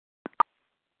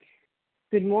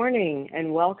Good morning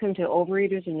and welcome to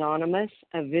Overeaters Anonymous,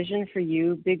 a Vision for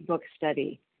You Big Book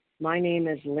Study. My name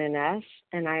is Lynn S.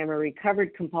 and I am a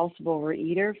recovered compulsive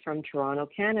overeater from Toronto,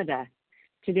 Canada.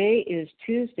 Today is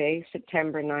Tuesday,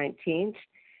 September 19th,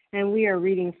 and we are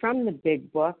reading from the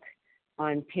Big Book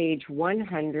on page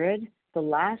 100, the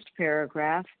last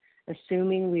paragraph,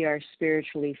 assuming we are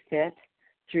spiritually fit,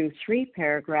 through 3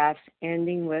 paragraphs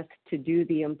ending with to do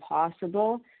the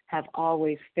impossible, have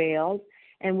always failed,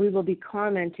 and we will be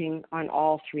commenting on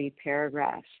all 3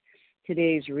 paragraphs.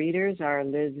 Today's readers are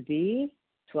Liz V.,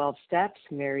 12 Steps,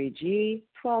 Mary G.,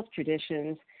 12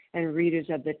 Traditions, and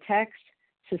readers of the text,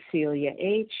 Cecilia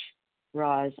H.,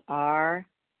 Roz R.,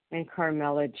 and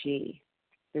Carmela G.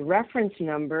 The reference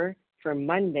number for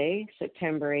Monday,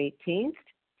 September 18th,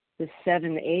 the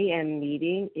 7 a.m.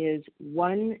 meeting is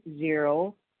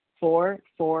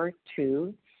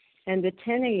 10442, and the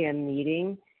 10 a.m.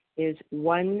 meeting is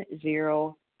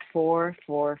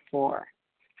 10444.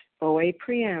 OA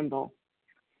Preamble.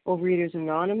 Overeaters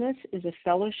Anonymous is a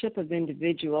fellowship of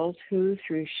individuals who,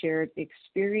 through shared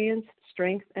experience,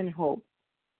 strength, and hope,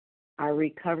 are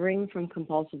recovering from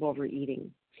compulsive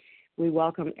overeating. We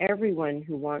welcome everyone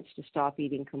who wants to stop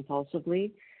eating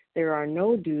compulsively. There are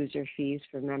no dues or fees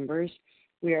for members.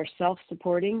 We are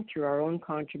self-supporting through our own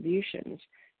contributions,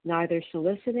 neither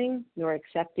soliciting nor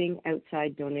accepting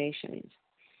outside donations.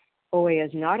 OA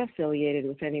is not affiliated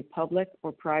with any public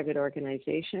or private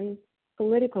organization,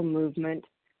 political movement,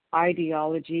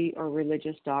 ideology, or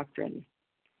religious doctrine.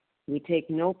 We take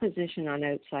no position on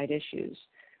outside issues.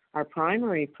 Our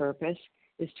primary purpose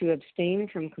is to abstain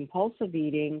from compulsive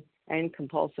eating and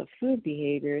compulsive food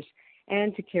behaviors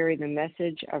and to carry the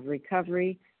message of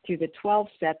recovery through the 12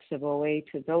 steps of OA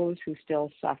to those who still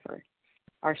suffer.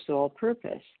 Our sole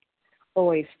purpose.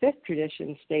 OA's 5th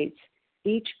tradition states,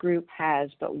 each group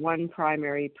has but one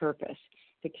primary purpose,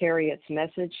 to carry its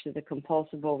message to the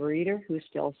compulsive overeater who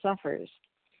still suffers.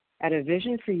 At a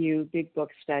Vision for You Big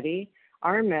Book Study,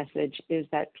 our message is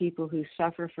that people who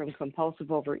suffer from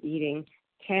compulsive overeating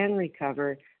can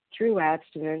recover through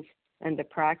abstinence and the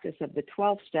practice of the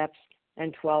 12 steps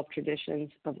and 12 traditions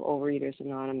of Overeaters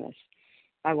Anonymous.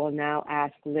 I will now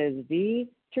ask Liz V.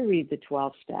 to read the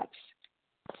 12 steps.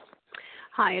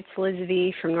 Hi, it's Liz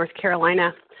V. from North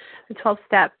Carolina. The 12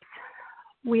 steps.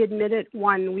 We admitted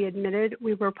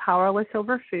we were powerless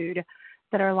over food,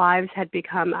 that our lives had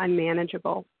become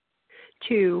unmanageable.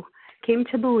 2, came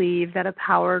to believe that a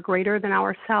power greater than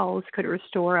ourselves could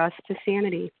restore us to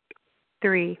sanity.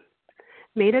 3,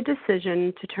 made a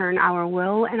decision to turn our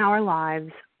will and our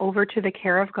lives over to the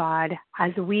care of God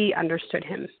as we understood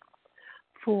Him.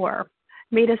 4,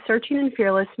 made a searching and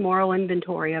fearless moral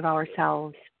inventory of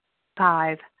ourselves.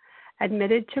 5,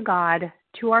 admitted to God,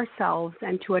 to ourselves,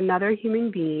 and to another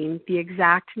human being the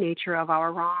exact nature of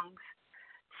our wrongs.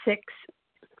 6,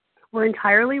 were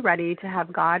entirely ready to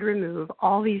have God remove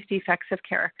all these defects of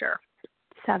character.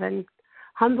 7,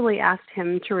 humbly asked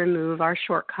Him to remove our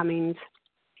shortcomings.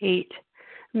 8,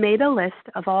 made a list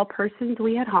of all persons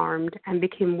we had harmed and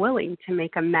became willing to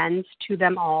make amends to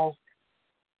them all.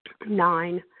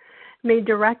 9, made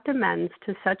direct amends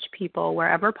to such people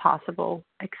wherever possible,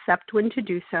 except when to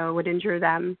do so would injure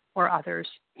them or others.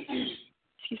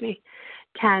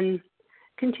 10,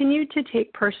 continued to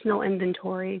take personal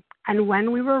inventory, and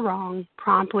when we were wrong,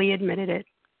 promptly admitted it.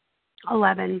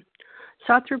 11,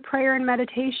 sought through prayer and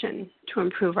meditation to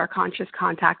improve our conscious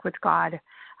contact with God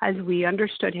as we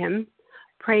understood Him,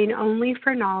 praying only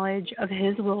for knowledge of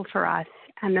His will for us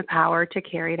and the power to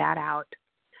carry that out.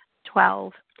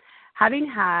 12, having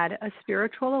had a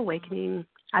spiritual awakening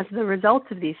as the result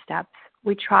of these steps,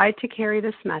 we tried to carry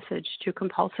this message to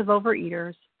compulsive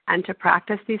overeaters and to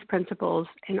practice these principles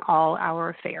in all our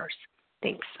affairs.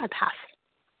 Thanks. I pass.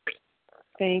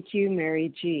 Thank you, Mary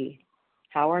G.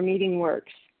 How our meeting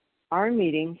works. Our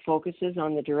meeting focuses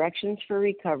on the directions for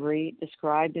recovery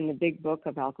described in the Big Book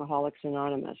of Alcoholics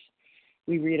Anonymous.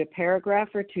 We read a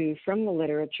paragraph or 2 from the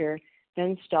literature,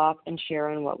 then stop and share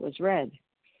on what was read.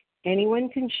 Anyone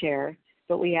can share,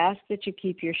 but we ask that you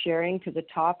keep your sharing to the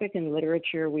topic and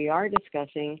literature we are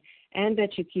discussing and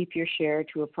that you keep your share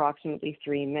to approximately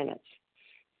 3 minutes.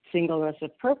 Singleness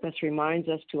of purpose reminds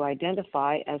us to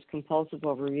identify as compulsive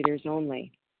overeaters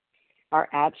only. Our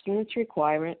abstinence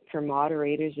requirement for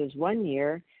moderators is 1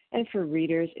 year and for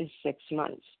readers is 6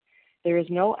 months. There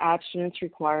is no abstinence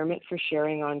requirement for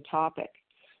sharing on topic.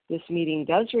 This meeting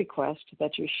does request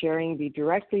that your sharing be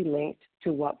directly linked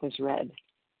to what was read.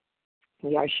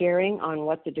 We are sharing on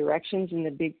what the directions in the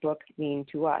Big Book mean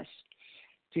to us.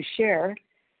 To share,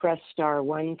 press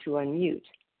 *1 to unmute.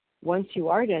 Once you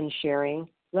are done sharing,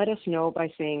 let us know by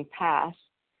saying pass,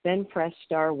 then press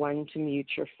star 1 to mute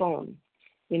your phone.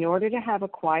 In order to have a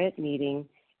quiet meeting,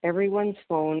 everyone's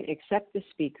phone except the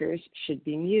speaker's should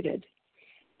be muted.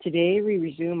 Today we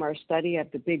resume our study of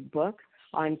the Big Book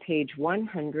on page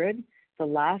 100, the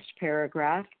last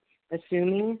paragraph,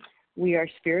 assuming we are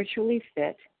spiritually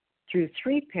fit, through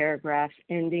 3 paragraphs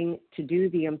ending to do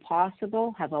the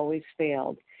impossible have always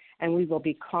failed, and we will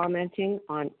be commenting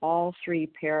on all 3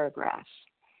 paragraphs.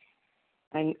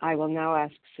 And I will now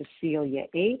ask Cecilia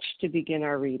H. to begin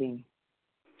our reading.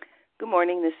 Good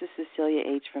morning. This is Cecilia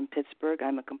H. from Pittsburgh.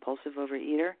 I'm a compulsive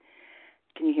overeater.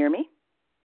 Can you hear me?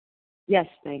 Yes,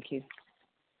 thank you.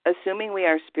 Assuming we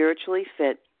are spiritually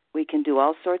fit, we can do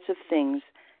all sorts of things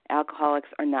alcoholics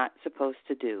are not supposed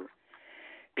to do.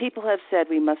 People have said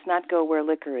we must not go where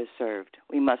liquor is served.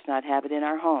 We must not have it in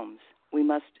our homes. We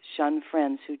must shun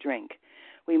friends who drink.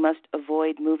 We must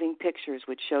avoid moving pictures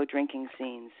which show drinking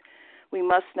scenes. We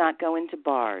must not go into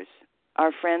bars.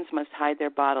 Our friends must hide their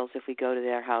bottles if we go to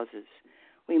their houses.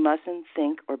 We mustn't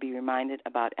think or be reminded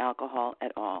about alcohol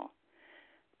at all.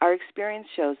 Our experience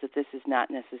shows that this is not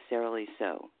necessarily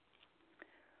so.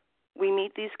 We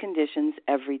meet these conditions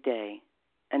every day.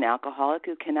 An alcoholic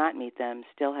who cannot meet them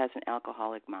still has an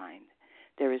alcoholic mind.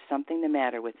 There is something the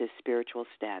matter with his spiritual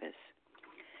status.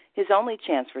 His only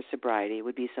chance for sobriety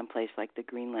would be someplace like the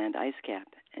Greenland ice cap,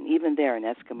 and even there an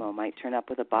Eskimo might turn up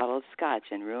with a bottle of scotch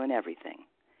and ruin everything.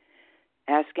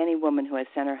 Ask any woman who has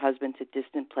sent her husband to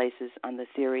distant places on the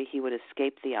theory he would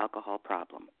escape the alcohol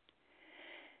problem.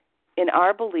 In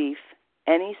our belief,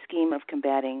 any scheme of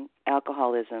combating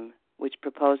alcoholism which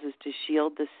proposes to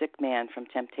shield the sick man from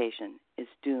temptation is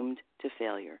doomed to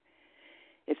failure.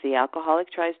 If the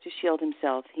alcoholic tries to shield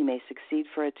himself, he may succeed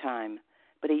for a time,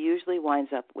 but he usually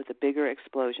winds up with a bigger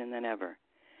explosion than ever.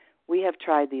 We have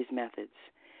tried these methods.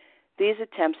 These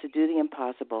attempts to do the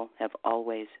impossible have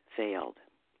always failed.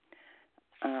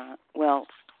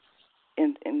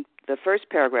 In the first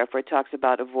paragraph where it talks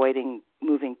about avoiding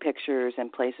moving pictures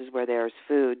and places where there's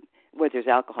food, where there's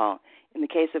alcohol, in the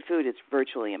case of food, it's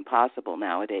virtually impossible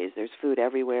nowadays. There's food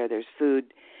everywhere. There's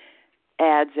food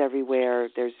ads everywhere.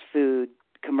 There's food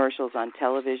commercials on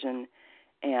television,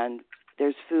 and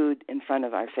there's food in front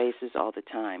of our faces all the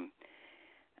time.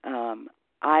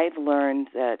 I've learned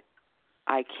that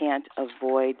I can't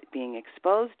avoid being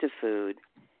exposed to food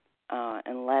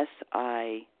unless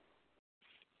I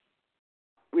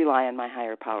rely on my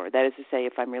higher power. That is to say,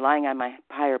 if I'm relying on my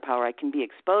higher power, I can be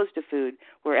exposed to food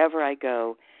wherever I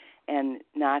go and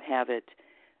not have it,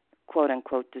 quote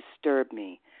unquote, disturb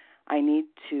me. I need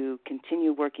to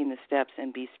continue working the steps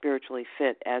and be spiritually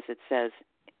fit, as it says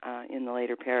in the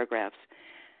later paragraphs.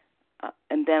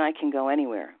 And then I can go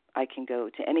anywhere. I can go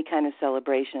to any kind of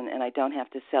celebration, and I don't have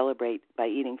to celebrate by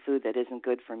eating food that isn't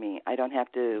good for me. I don't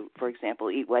have to, for example,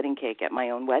 eat wedding cake at my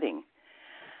own wedding.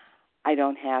 I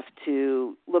don't have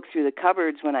to look through the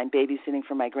cupboards when I'm babysitting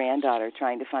for my granddaughter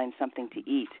trying to find something to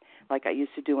eat, like I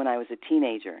used to do when I was a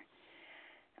teenager.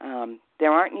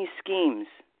 There aren't any schemes.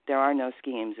 There are no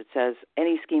schemes. It says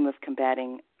any scheme of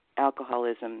combating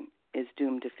alcoholism is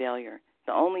doomed to failure.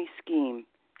 The only scheme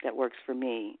that works for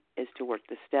me is to work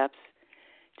the steps,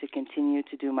 to continue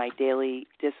to do my daily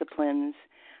disciplines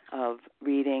of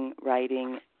reading,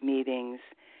 writing, meetings,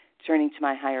 turning to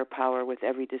my higher power with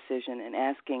every decision and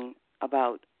asking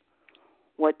about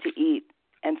what to eat,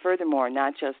 and furthermore,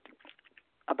 not just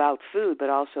about food, but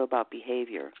also about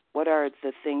behavior. What are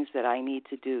the things that I need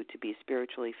to do to be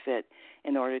spiritually fit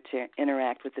in order to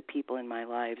interact with the people in my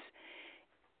life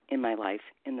in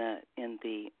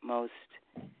the most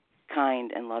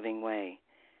kind and loving way?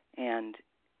 And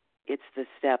it's the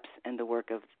steps and the work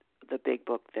of the Big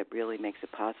Book that really makes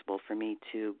it possible for me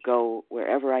to go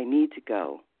wherever I need to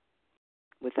go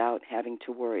without having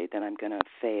to worry that I'm going to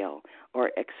fail or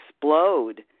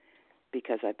explode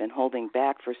because I've been holding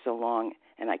back for so long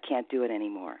and I can't do it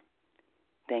anymore.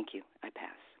 Thank you. I pass.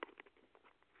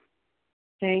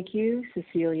 Thank you,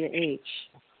 Cecilia H.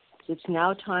 It's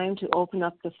now time to open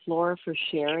up the floor for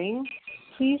sharing.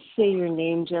 Please say your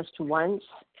name just once,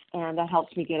 and that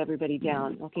helps me get everybody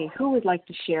down. Okay, who would like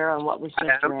to share on what was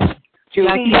just read?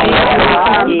 Julie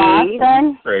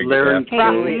Boston, Larry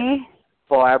K.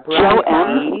 Barbara, Joe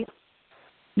M.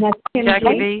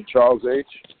 Jackie B. Charles H.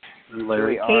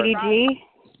 Larry R. Katie G.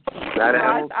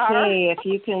 Okay, if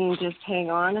you can just hang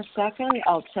on a second,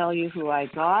 I'll tell you who I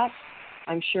got.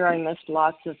 I'm sure I missed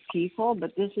lots of people,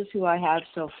 but this is who I have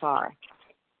so far.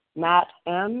 Matt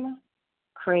M.,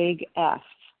 Craig F.,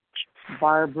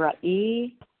 Barbara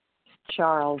E.,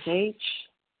 Charles H.,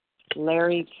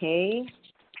 Larry K.,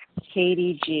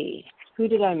 Katie G. Who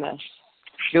did I miss?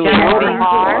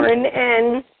 Lauren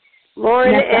N.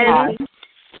 Lauren N.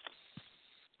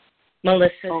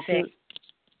 Melissa Okay. Singh.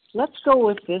 Let's go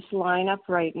with this lineup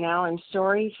right now. I'm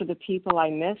sorry for the people I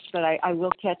missed, but I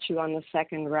will catch you on the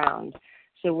second round.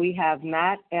 So we have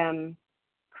Matt M.,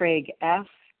 Craig F.,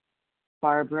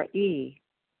 Barbara E.,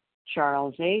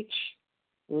 Charles H.,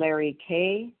 Larry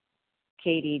K.,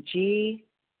 Katie G.,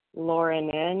 Lauren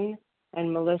N.,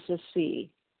 and Melissa C.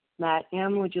 Matt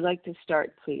M., would you like to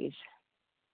start, please?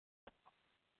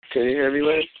 Can you hear me,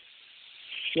 Liz?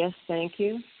 Yes, thank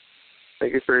you.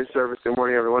 Thank you for your service. Good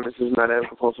morning, everyone. This is Matt M.,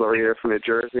 compulsive overeater from New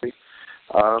Jersey.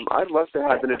 I'd love to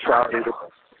have the neutrality with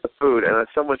the food, and as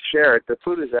someone shared, the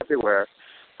food is everywhere.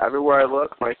 Everywhere I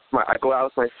look, I go out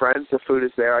with my friends, the food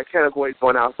is there. I can't avoid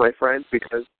going out with my friends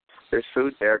because there's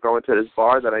food there. Going to this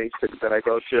bar that I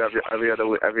go to every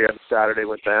other Saturday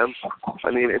with them. I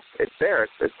mean, it's there.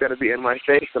 It's going to be in my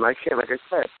face, and I can't. Like I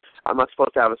said, I'm not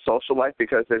supposed to have a social life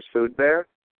because there's food there.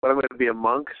 But I'm going to be a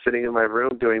monk sitting in my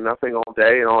room doing nothing all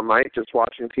day and all night, just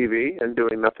watching TV and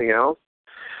doing nothing else.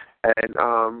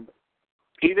 And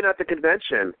even at the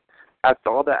convention, after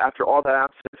all that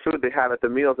abstinent food they had at the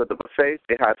meals at the buffet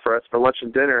they had for us for lunch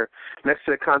and dinner, next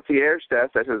to the concierge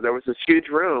desk, there was this huge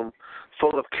room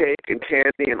full of cake and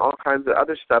candy and all kinds of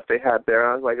other stuff they had there.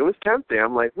 I was like, it was tempting.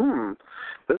 I'm like,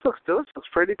 this looks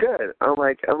pretty good. I'm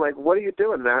like, what are you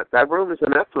doing? That room is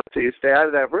anathema to you. Stay out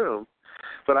of that room.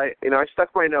 But I stuck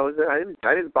my nose in.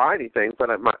 I didn't buy anything, but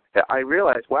I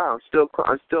realized, wow,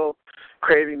 I'm still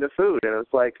craving the food, and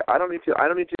it's like I don't need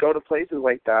to go to places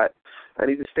like that. I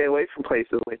need to stay away from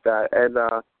places like that. And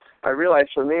I realized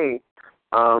for me,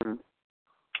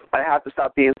 I have to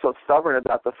stop being so stubborn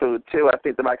about the food too. I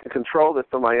think that I can control this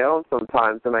on my own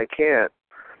sometimes, and I can't.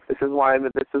 This is why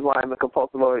I'm a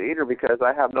compulsive overeater, because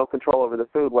I have no control over the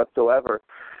food whatsoever.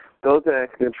 Those that I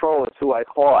can control is who I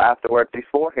call afterward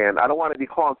beforehand. I don't want to be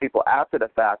calling people after the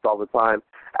fact all the time,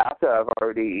 after I've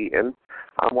already eaten.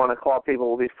 I want to call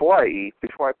people before I eat,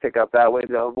 before I pick up, that way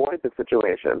to avoid the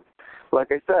situation. Like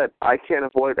I said, I can't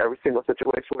avoid every single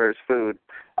situation where there's food.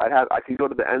 I can go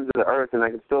to the ends of the earth and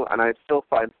I still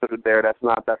find food there that's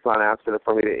not abstinent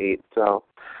for me to eat. So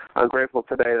I'm grateful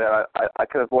today that I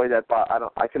can avoid that.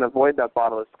 I can avoid that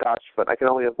bottle of scotch, but I can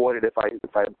only avoid it if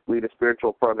I lead a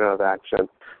spiritual program of action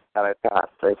that I pass.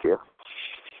 Thank you.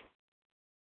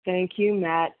 Thank you,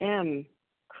 Matt M.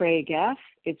 Craig F.,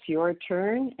 it's your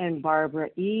turn, and Barbara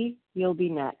E., you'll be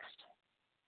next.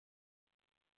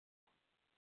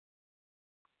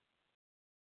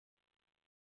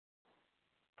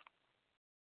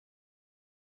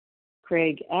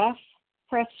 Craig F.,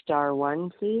 press star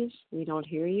 1, please. We don't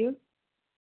hear you.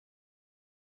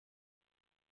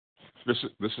 This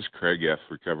is Craig F.,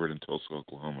 recovered in Tulsa,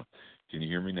 Oklahoma. Can you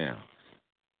hear me now?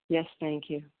 Yes, thank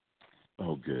you.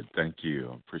 Oh, good. Thank you.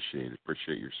 I appreciate it.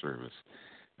 Appreciate your service.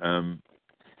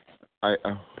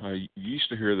 I used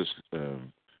to hear this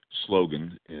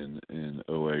slogan in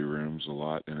OA rooms a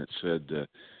lot, and it said,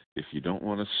 if you don't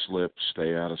want to slip,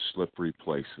 stay out of slippery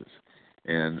places.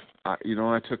 And,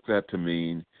 I took that to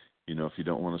mean, if you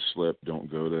don't want to slip, don't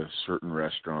go to certain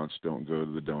restaurants, don't go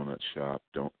to the donut shop,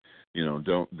 don't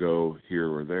go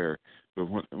here or there. But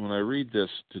when I read this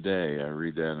today, I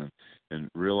read that and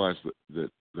realize that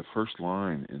the first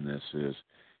line in this is,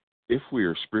 if we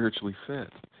are spiritually fit,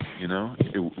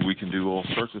 we can do all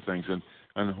sorts of things.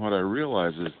 And what I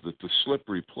realize is that the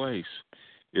slippery place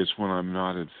is when I'm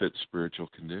not in fit spiritual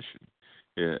condition.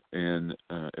 And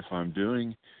if I'm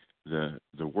doing the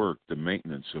work, the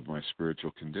maintenance of my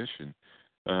spiritual condition,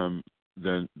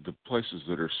 then the places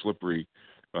that are slippery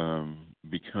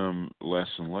become less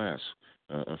and less.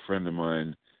 A friend of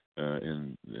mine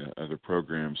in other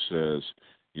programs says,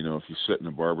 if you sit in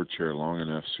a barber chair long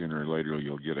enough, sooner or later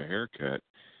you'll get a haircut.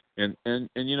 And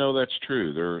that's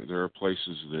true. There are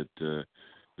places that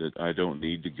I don't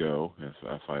need to go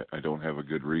if I don't have a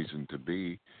good reason to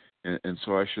be, and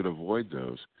so I should avoid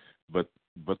those. But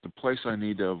the place I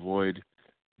need to avoid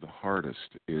the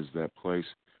hardest is that place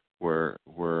where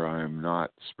I'm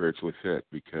not spiritually fit,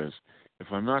 because if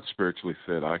I'm not spiritually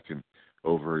fit, I can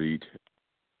overeat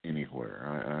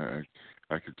anywhere.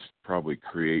 I could probably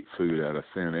create food out of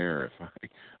thin air if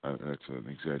that's an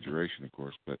exaggeration, of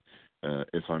course, but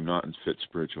if I'm not in fit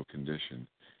spiritual condition.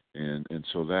 And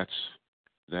so that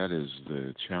is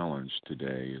the challenge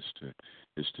today,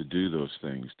 is to do those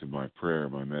things, to my prayer,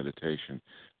 my meditation,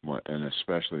 and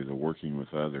especially the working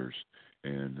with others.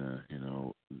 And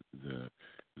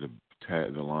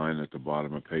the line at the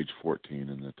bottom of page 14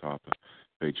 and the top of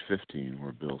page 15,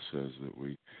 where Bill says that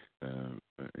we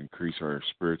increase our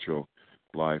spiritual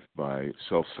life by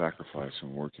self-sacrifice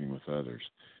and working with others,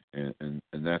 and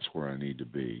that's where I need to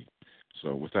be.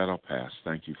 So with that, I'll pass.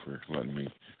 Thank you for letting me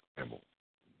ramble.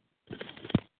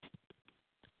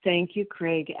 Thank you,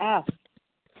 Craig F.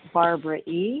 Barbara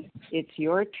E., it's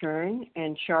your turn,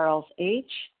 and Charles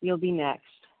H., you'll be next.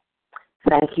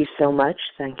 Thank you so much.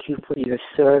 Thank you for your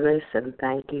service, and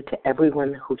thank you to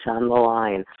everyone who's on the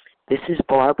line. This is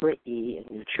Barbara E. in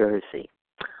New Jersey.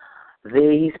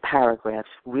 These paragraphs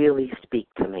really speak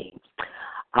to me.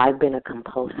 I've been a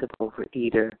compulsive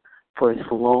overeater for as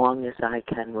long as I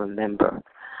can remember.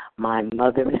 My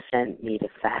mother sent me to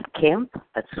fat camp.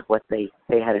 That's what they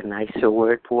had a nicer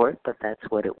word for it, but that's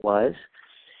what it was.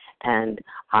 And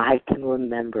I can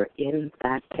remember in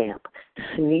that camp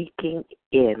sneaking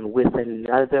in with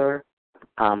another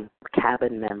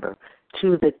cabin member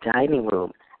to the dining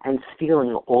room and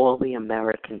stealing all the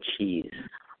American cheese.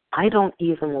 I don't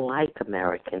even like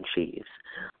American cheese.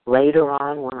 Later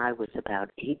on, when I was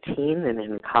about 18 and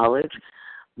in college,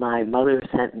 my mother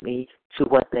sent me to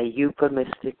what they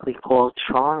euphemistically call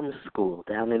charm school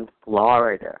down in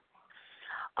Florida.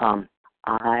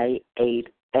 I ate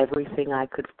everything I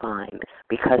could find.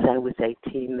 Because I was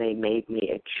 18, they made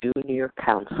me a junior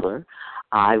counselor.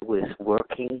 I was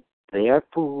working their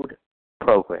food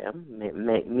program,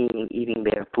 meaning eating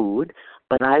their food,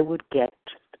 but I would get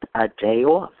a day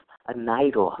off, a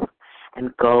night off,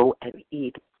 and go and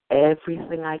eat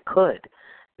everything I could.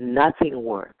 Nothing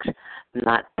worked.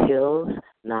 Not pills,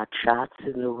 not shots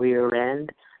in the rear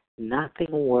end.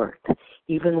 Nothing worked.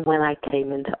 Even when I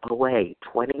came into OA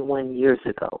 21 years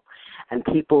ago, and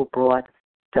people brought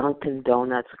Dunkin'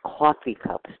 Donuts coffee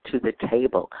cups to the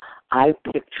table, I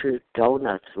pictured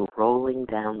donuts rolling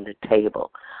down the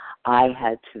table. I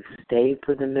had to stay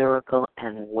for the miracle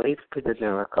and wait for the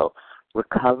miracle.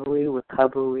 Recovery,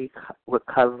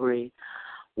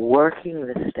 working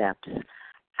the steps,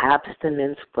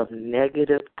 abstinence from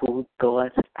negative food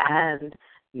thoughts and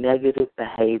negative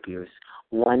behaviors,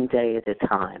 one day at a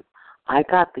time. I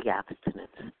got the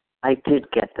abstinence. I did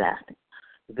get that.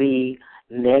 The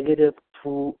negative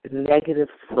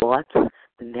thoughts,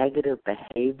 the negative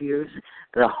behaviors,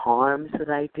 the harms that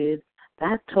I did,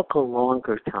 that took a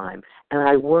longer time, and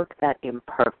I worked that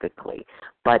imperfectly.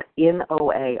 But in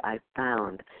OA, I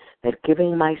found that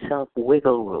giving myself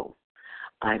wiggle room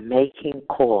by making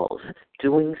calls,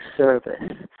 doing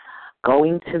service,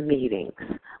 going to meetings,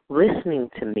 listening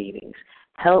to meetings,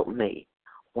 helped me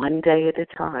one day at a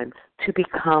time to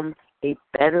become a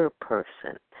better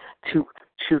person, to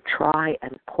try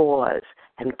and pause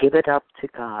and give it up to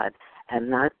God and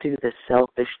not do the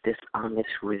selfish, dishonest,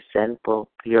 resentful,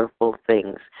 fearful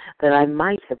things that I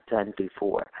might have done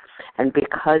before. And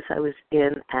because I was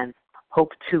in and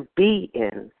hope to be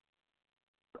in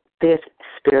this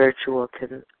spiritual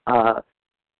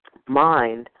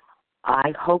mind,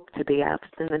 I hope to be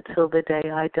abstinent until the day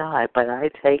I die, but I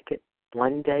take it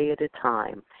one day at a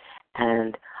time.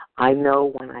 And I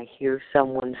know when I hear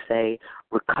someone say,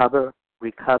 recover,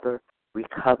 recover,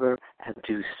 recover, and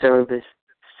do service,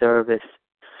 service,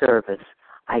 service,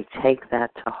 I take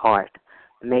that to heart.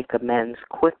 Make amends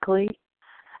quickly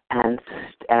and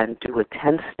do a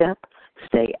 10-step,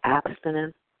 stay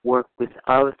abstinent, work with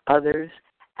others,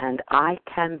 and I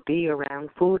can be around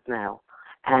food now.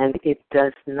 And it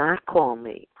does not call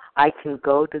me. I can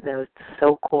go to those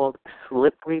so-called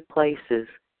slippery places,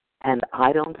 and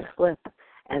I don't slip,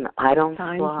 and I don't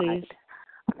slide. Please.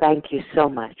 Thank you so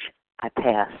much. I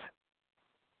pass.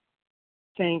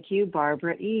 Thank you,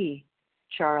 Barbara E.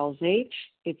 Charles H.,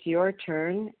 it's your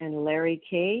turn, and Larry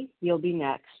K., you'll be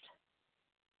next.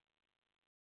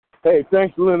 Hey,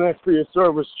 thanks, Lynn X, for your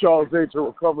service. Charles H., a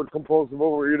recovered compulsive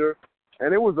overeater.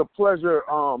 And it was a pleasure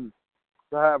to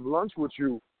have lunch with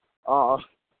you.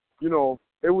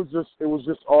 It was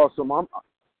just awesome.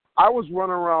 I was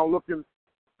running around looking.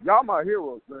 Y'all my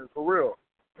heroes, man, for real.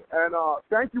 And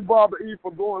thank you, Barbara E.,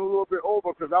 for going a little bit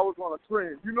over because I was on a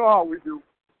train. You know how we do,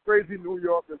 crazy New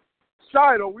Yorkers.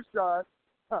 Shy though, we shy.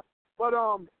 But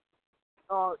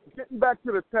getting back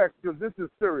to the text because this is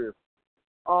serious.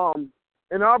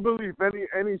 In our belief,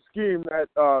 any scheme that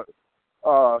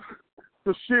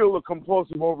to shield a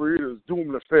compulsive overeater is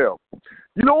doomed to fail.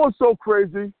 You know what's so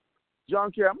crazy?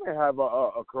 John K., I may have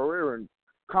a career in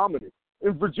comedy.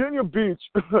 In Virginia Beach,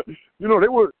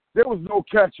 there was no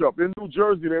catch-up. In New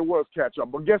Jersey, there was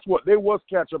catch-up. But guess what? There was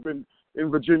catch-up in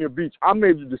Virginia Beach. I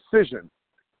made the decision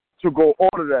to go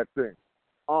order that thing.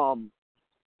 I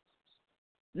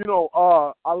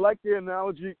like the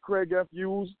analogy Craig F.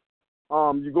 used.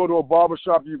 You go to a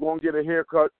barbershop, you're going to get a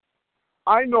haircut.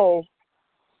 I know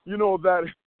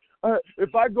that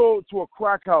if I go to a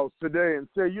crack house today and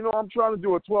say, I'm trying to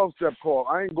do a 12-step call,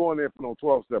 I ain't going there for no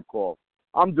 12-step call.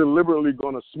 I'm deliberately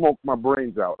going to smoke my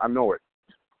brains out. I know it.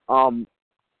 And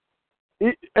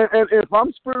if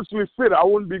I'm spiritually fit, I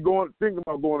wouldn't be thinking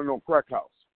about going to no crack house.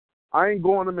 I ain't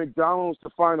going to McDonald's to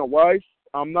find a wife.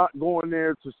 I'm not going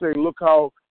there to say, look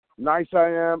how nice I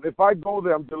am. If I go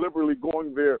there, I'm deliberately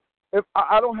going there. If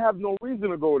I don't have no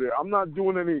reason to go there. I'm not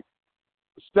doing any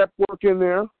step work in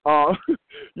there.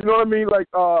 You know what I mean? Like,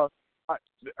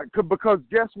 because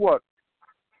guess what?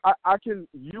 I can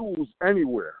use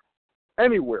anywhere.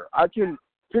 Anywhere. I can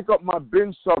pick up my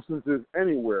binge substances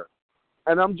anywhere.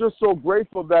 And I'm just so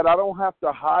grateful that I don't have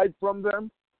to hide from them.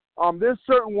 There's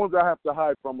certain ones I have to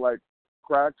hide from, like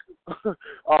crack.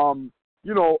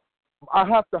 You know, I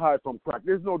have to hide from crack.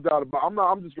 There's no doubt about it.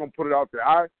 I'm just gonna put it out there.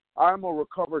 I'm a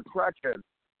recovered crackhead.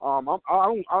 I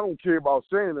don't care about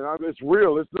saying it. It's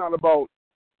real. It's not about.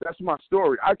 That's my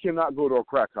story. I cannot go to a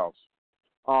crack house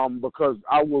because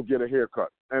I will get a haircut,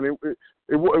 and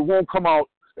it won't come out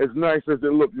as nice as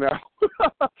it look now.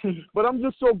 But I'm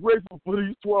just so grateful for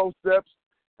these 12 steps.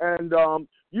 And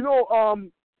you know,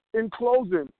 in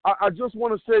closing, I just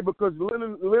want to say, because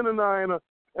Lynn and I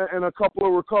and a couple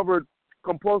of recovered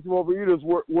compulsive overeaters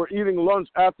were eating lunch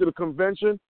after the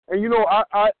convention. And, you know,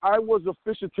 I was a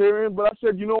fishitarian, but I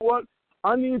said, you know what?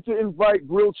 I need to invite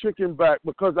grilled chicken back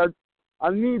because I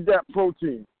need that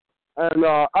protein. And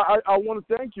I want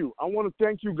to thank you. I want to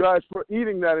thank you guys for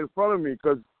eating that in front of me,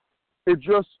 because it's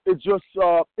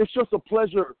just a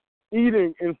pleasure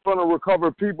eating in front of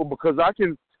recovered people, because I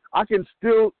can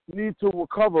still need to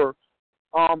recover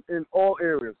in all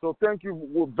areas. So thank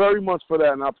you very much for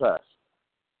that, and I'll pass.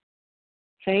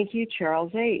 Thank you,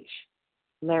 Charles H.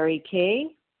 Larry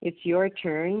K., it's your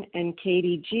turn, and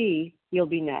Katie G., you'll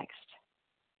be next.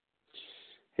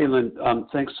 Hey, Lynn,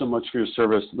 thanks so much for your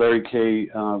service. Larry K.,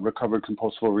 recovered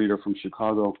compulsive overeater from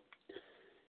Chicago.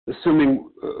 Assuming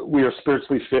we are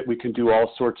spiritually fit, we can do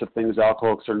all sorts of things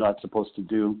alcoholics are not supposed to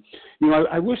do. You know,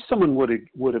 I wish someone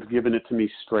would have given it to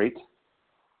me straight.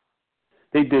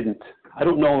 They didn't. I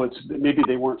don't know. Maybe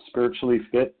they weren't spiritually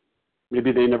fit.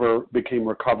 Maybe they never became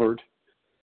recovered.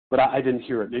 But I didn't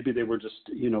hear it. Maybe they were just,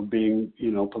 you know, being, you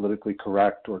know, politically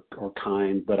correct or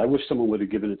kind. But I wish someone would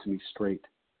have given it to me straight.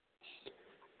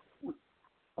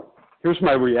 Here's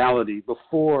my reality.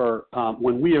 Before,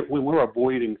 when we're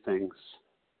avoiding things,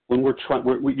 when we're trying,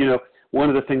 you know, one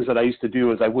of the things that I used to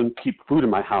do is I wouldn't keep food in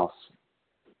my house.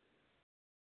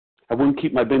 I wouldn't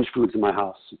keep my binge foods in my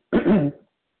house.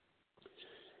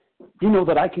 You know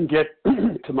that I can get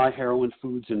to my heroin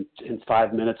foods in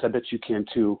 5 minutes. I bet you can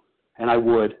too. And I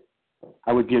would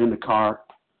get in the car.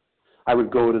 I would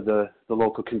go to the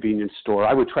local convenience store.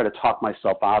 I would try to talk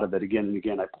myself out of it again and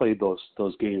again. I played those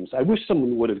games. I wish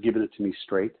someone would have given it to me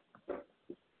straight.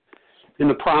 In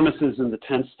the promises in the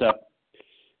 10th step,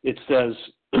 it says,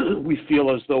 we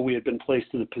feel as though we had been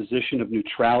placed in a position of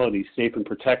neutrality, safe and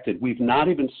protected. We've not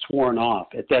even sworn off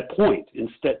at that point. In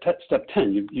step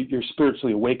 10, you're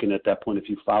spiritually awakened at that point if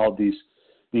you followed these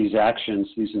actions,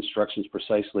 these instructions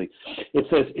precisely. It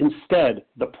says, instead,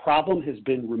 the problem has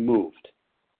been removed.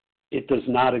 It does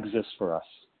not exist for us.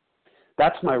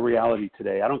 That's my reality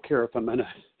today. I don't care if I'm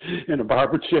in a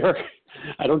barber chair.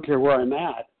 I don't care where I'm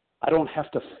at. I don't have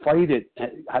to fight it.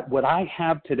 What I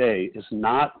have today is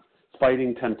not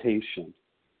fighting temptation.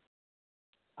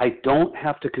 I don't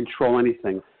have to control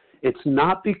anything. It's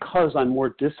not because I'm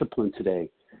more disciplined today.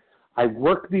 I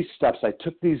worked these steps, I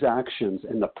took these actions,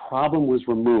 and the problem was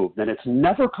removed, and it's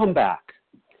never come back.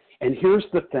 And here's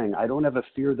the thing, I don't have a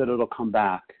fear that it'll come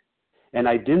back. And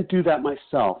I didn't do that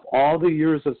myself. All the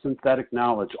years of synthetic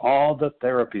knowledge, all the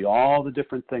therapy, all the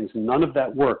different things, none of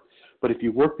that worked. But if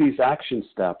you work these action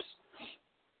steps,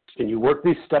 and you work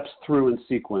these steps through in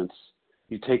sequence,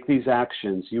 you take these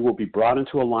actions, you will be brought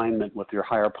into alignment with your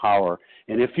higher power.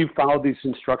 And if you follow these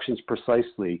instructions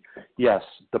precisely, yes,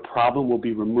 the problem will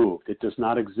be removed. It does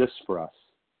not exist for us.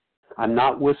 I'm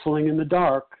not whistling in the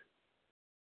dark.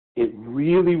 It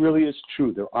really, really is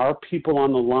true. There are people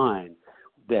on the line,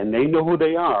 and they know who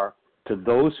they are. To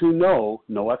those who know,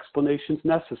 no explanations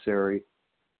necessary.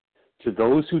 To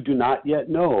those who do not yet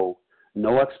know,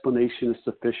 no explanation is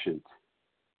sufficient.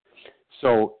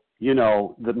 So, you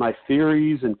know, my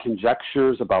theories and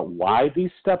conjectures about why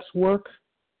these steps work,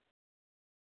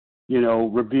 you know,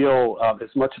 reveal as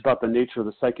much about the nature of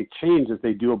the psychic change as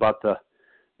they do about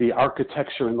the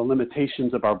architecture and the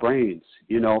limitations of our brains.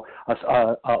 You know,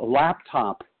 a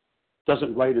laptop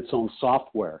doesn't write its own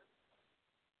software,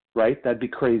 right? That'd be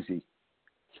crazy.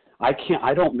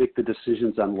 I don't make the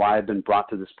decisions on why I've been brought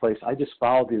to this place. I just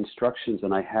follow the instructions,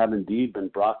 and I have indeed been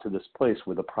brought to this place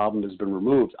where the problem has been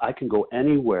removed. I can go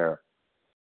anywhere.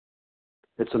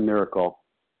 It's a miracle.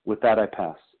 With that, I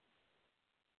pass.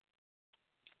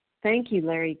 Thank you,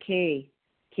 Larry K.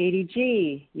 Katie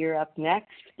G., you're up next,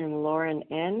 and Lauren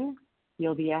N.,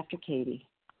 you'll be after Katie.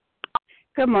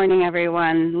 Good morning,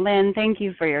 everyone. Lynn, thank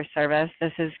you for your service.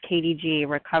 This is Katie G.,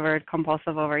 recovered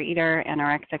compulsive overeater,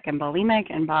 anorexic, and bulimic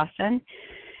in Boston.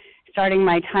 Starting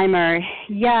my timer.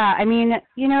 Yeah, I mean,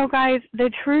 guys,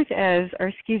 the truth is,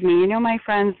 my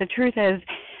friends, the truth is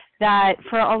that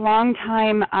for a long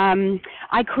time,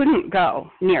 I couldn't go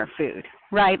near food.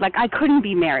 Right, like I couldn't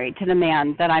be married to the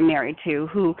man that I'm married to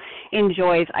who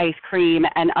enjoys ice cream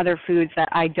and other foods that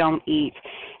I don't eat.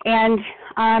 And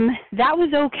that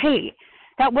was okay.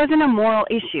 That wasn't a moral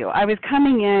issue. I was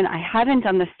coming in, I hadn't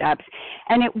done the steps,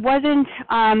 and it wasn't,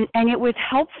 and it was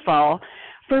helpful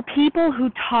for people who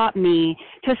taught me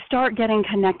to start getting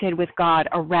connected with God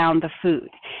around the food.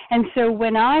 And so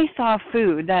when I saw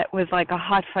food that was like a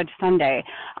hot fudge sundae,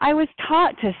 I was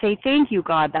taught to say, thank you,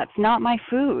 God, that's not my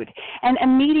food, and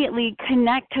immediately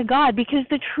connect to God, because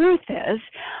the truth is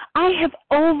I have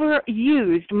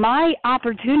overused my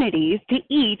opportunities to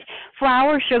eat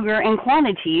flour, sugar, and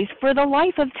quantities for the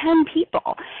life of 10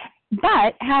 people.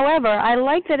 But, however, I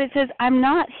like that it says I'm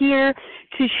not here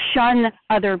to shun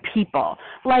other people.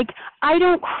 Like, I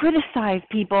don't criticize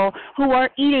people who are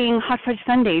eating hot fudge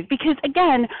sundaes because,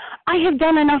 again, I have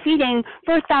done enough eating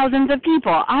for thousands of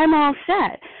people. I'm all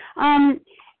set. And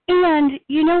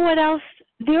you know what else?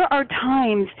 There are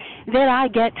times that I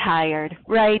get tired,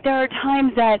 right? There are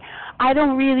times that I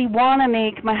don't really want to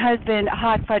make my husband a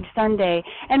hot fudge sundae.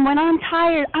 And when I'm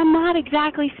tired, I'm not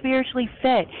exactly spiritually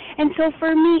fit. And so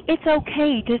for me, it's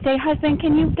okay to say, husband,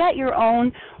 can you get your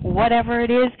own whatever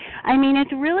it is? I mean,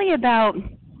 it's really about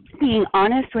being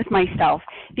honest with myself,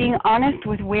 being honest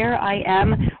with where I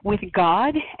am with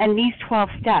God and these 12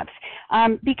 steps.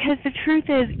 Because the truth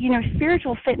is,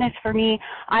 spiritual fitness for me,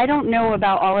 I don't know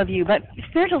about all of you, but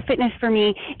spiritual fitness for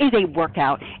me is a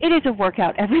workout. It is a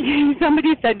workout every day. Somebody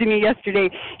said to me yesterday,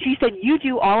 she said, you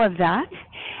do all of that?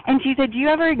 And she said, do you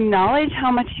ever acknowledge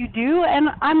how much you do? And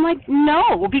I'm like,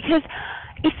 no, because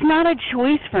it's not a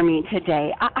choice for me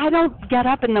today. I don't get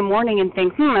up in the morning and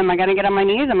think, am I going to get on my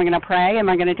knees? Am I going to pray? Am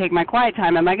I going to take my quiet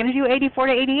time? Am I going to do 84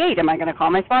 to 88? Am I going to call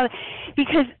my father?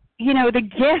 Because, the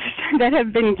gifts that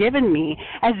have been given me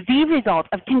as the result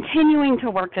of continuing to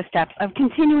work the steps, of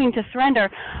continuing to surrender,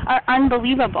 are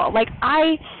unbelievable. Like,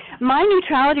 my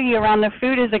neutrality around the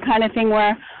food is the kind of thing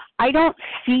where I don't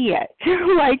see it.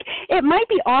 Like, it might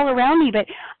be all around me, but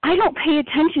I don't pay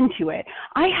attention to it.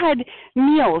 I had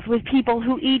meals with people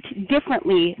who eat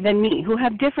differently than me, who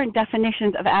have different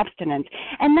definitions of abstinence,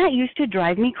 and that used to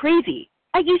drive me crazy.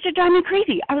 It used to drive me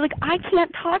crazy. I was like, I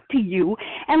can't talk to you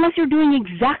unless you're doing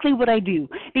exactly what I do,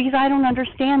 because I don't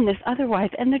understand this otherwise.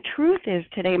 And the truth is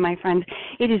today, my friends,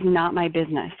 it is not my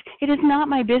business. It is not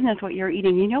my business what you're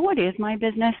eating. You know what is my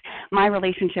business? My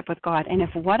relationship with God. And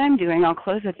if what I'm doing, I'll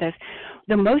close with this,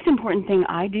 the most important thing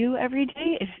I do every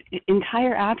day is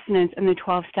entire abstinence in the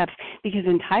 12 steps, because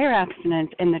entire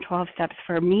abstinence in the 12 steps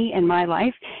for me in my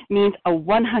life means a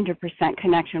 100%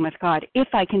 connection with God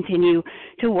if I continue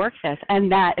to work this. And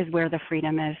that is where the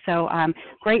freedom is. So I'm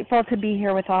grateful to be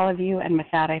here with all of you, and with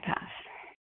that, I pass.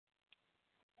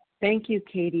 Thank you,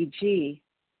 Katie G.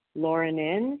 Lauren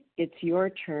N., it's your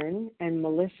turn, and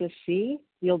Melissa C.,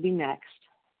 you'll be next.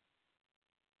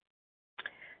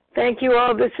 Thank you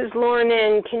all. This is Lauren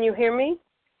N. Can you hear me?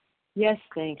 Yes,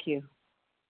 thank you.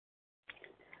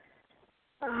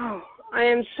 Oh, I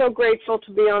am so grateful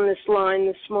to be on this line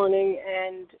this morning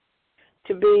and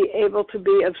to be able to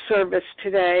be of service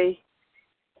today.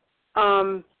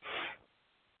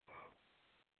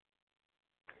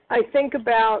 I think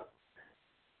about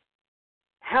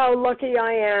how lucky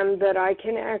I am that I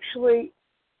can actually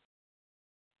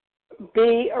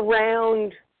be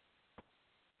around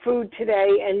food today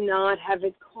and not have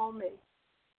it call me.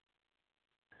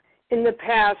 In the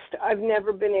past, I've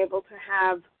never been able to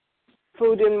have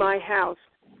food in my house,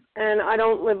 and I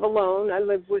don't live alone. I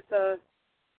live with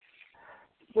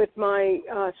my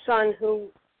son who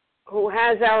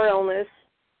has our illness.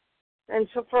 And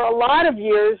so for a lot of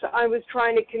years, I was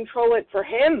trying to control it for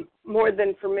him more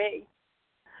than for me.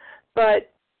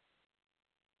 But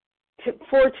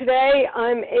for today,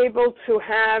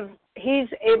 he's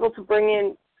able to bring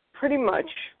in pretty much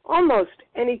almost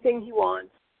anything he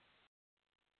wants.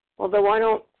 Although I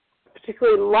don't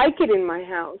particularly like it in my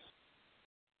house,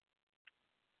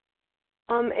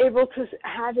 I'm able to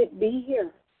have it be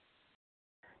here.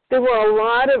 There were a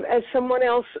lot of, as someone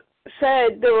else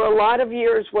said, there were a lot of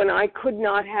years when I could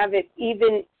not have it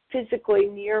even physically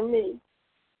near me.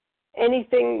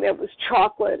 Anything that was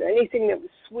chocolate, anything that was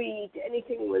sweet,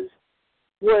 anything was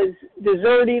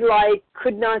desserty-like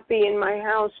could not be in my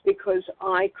house because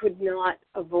I could not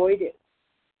avoid it.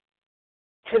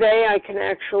 Today I can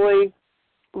actually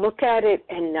look at it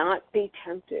and not be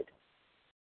tempted.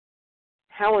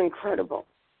 How incredible.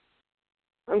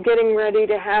 I'm getting ready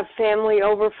to have family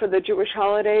over for the Jewish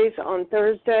holidays on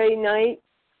Thursday night.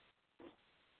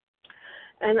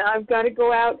 And I've got to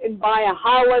go out and buy a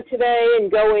challah today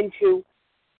and go into,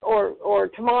 or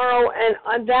tomorrow.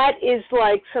 And that is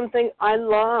like something I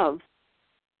love.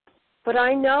 But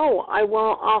I know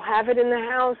I'll have it in the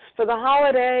house for the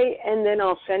holiday, and then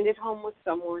I'll send it home with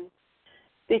someone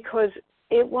because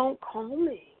it won't call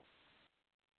me.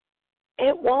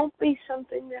 It won't be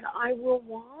something that I will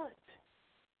want.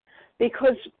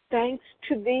 Because thanks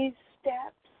to these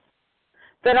steps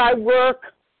that I work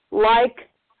like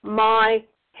my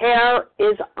hair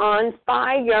is on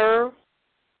fire,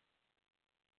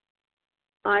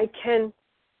 I can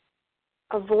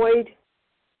avoid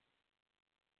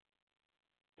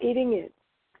eating it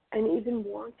and even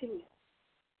wanting it.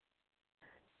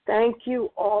 Thank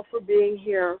you all for being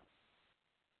here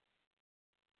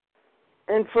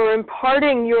and for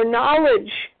imparting your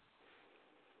knowledge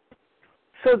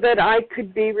so that I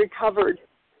could be recovered.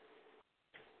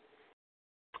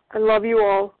 I love you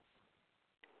all.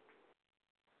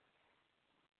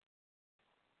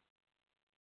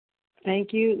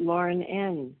 Thank you, Lauren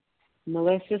N.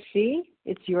 Melissa C.,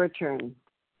 it's your turn.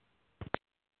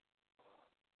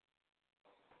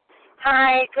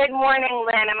 Hi, good morning,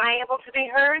 Lynn. Am I able to be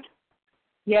heard?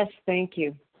 Yes, thank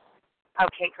you.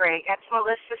 Okay, great. It's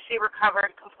Melissa C.,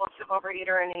 recovered compulsive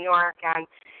overeater in New York. And,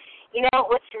 you know,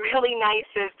 what's really nice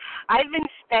is I've been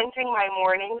spending my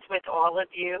mornings with all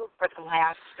of you for the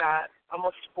last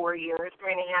almost 4 years,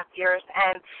 3.5 years,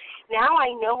 and now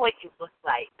I know what you look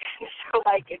like. So,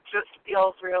 like, it just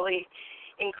feels really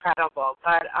incredible.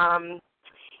 But,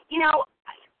 you know,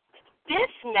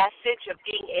 this message of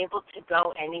being able to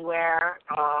go anywhere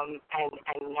and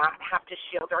not have to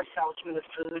shield ourselves from the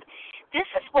food, this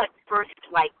is what first,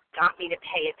 like, got me to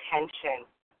pay attention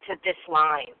to this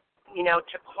line, you know,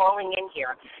 to calling in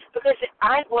here. Because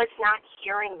I was not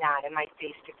hearing that in my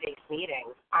face-to-face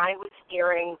meetings. I was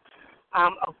hearing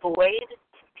avoid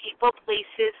people,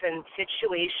 places, and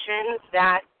situations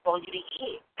that pull you to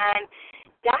eat. And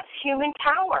that's human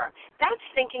power. That's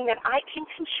thinking that I can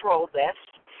control this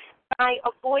by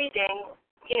avoiding,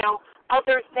 you know,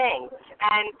 other things.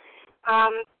 And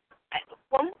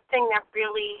one thing that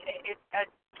really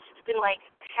it's been like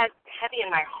heavy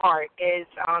in my heart is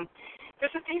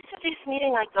there's a face-to-face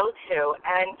meeting I go to,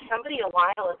 and somebody a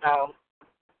while ago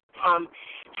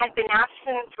had been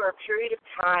abstinent for a period of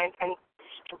time and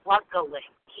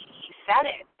struggling. He said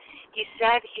it. He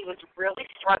said he was really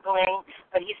struggling,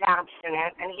 but he's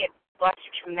abstinent, and he had lost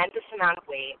a tremendous amount of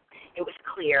weight. It was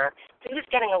clear. So he was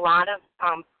getting a lot of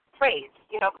praise,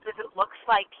 you know, because it looks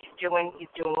like he's doing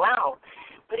well.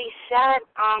 But he said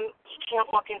he can't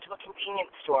walk into a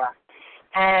convenience store,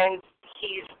 and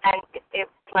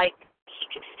it's like he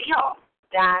could feel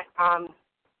that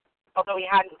although he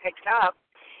hadn't picked up,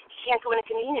 he can't go in a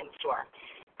convenience store,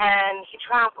 and he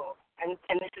traveled, and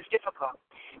this is difficult.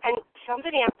 And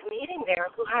somebody at the meeting there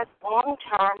who has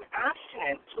long-term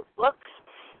abstinence, who looks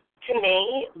to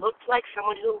me, looked like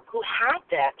someone who had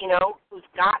that, you know, who's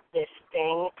got this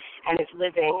thing and is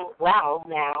living well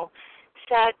now,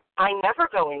 said, I never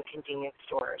go in convenience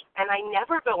stores, and I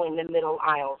never go in the middle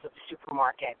aisles of the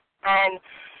supermarket. And,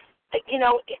 you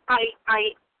know,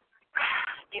 I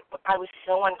was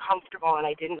so uncomfortable, and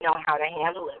I didn't know how to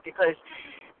handle it, because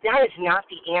that is not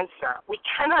the answer. We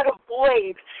cannot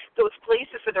avoid those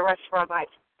places for the rest of our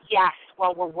lives. Yes,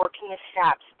 while we're working the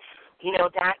steps. You know,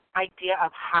 that idea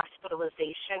of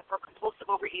hospitalization for compulsive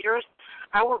overeaters,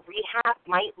 our rehab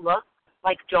might look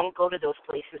like don't go to those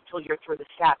places till you're through the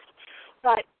steps.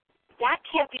 But that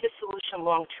can't be the solution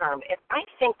long term. If I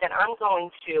think that I'm going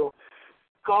to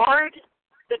guard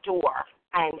the door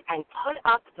and put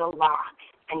up the lock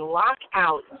and lock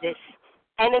out this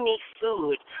enemy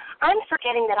food, I'm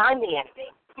forgetting that I'm the enemy.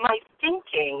 My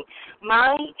thinking,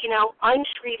 my, you know,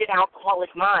 untreated alcoholic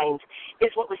mind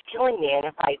is what was killing me. And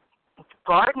if I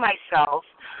guard myself,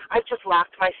 I've just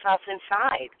locked myself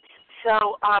inside. So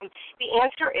the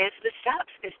answer is the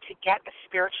steps, is to get a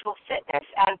spiritual fitness.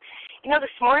 And, you know, this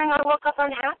morning I woke up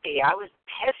unhappy. I was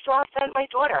pissed off at my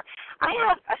daughter. I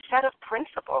have a set of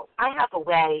principles. I have a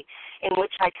way in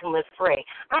which I can live free.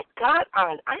 I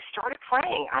started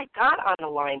praying. I got on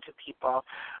the line to people.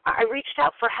 I reached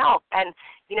out for help. And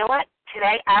you know what?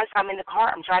 Today, as I'm in the car,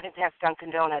 I'm driving past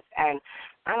Dunkin' Donuts, and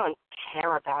I don't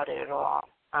care about it at all.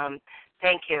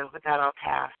 Thank you. With that, I'll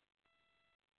pass.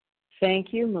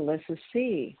 Thank you, Melissa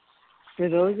C. For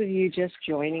those of you just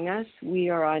joining us, we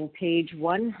are on page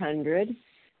 100,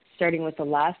 starting with the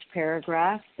last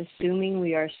paragraph, assuming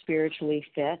we are spiritually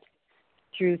fit.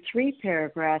 through 3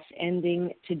 paragraphs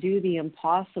ending "To do the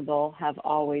impossible have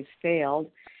always failed,"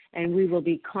 and we will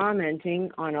be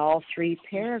commenting on all 3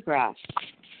 paragraphs.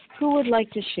 Who would like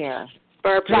to share?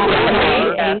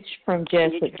 Barbara H. from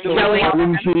Jessup, Georgia.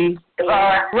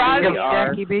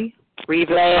 Jackie B.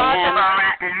 Reva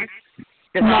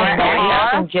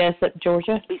from Jessup,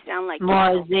 Georgia. We sound like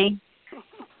Mara Z.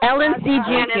 Ellen C.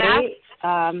 Okay.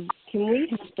 Can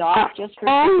we stop just for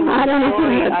a second?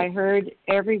 Sorry, I heard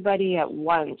everybody at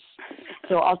once.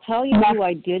 So I'll tell you who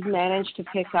I did manage to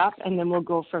pick up, and then we'll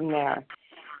go from there.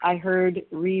 I heard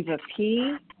Reva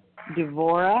P.,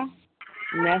 Devora,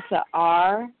 Nessa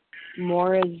R.,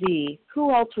 Maura Z.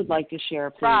 Who else would like to share,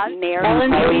 please?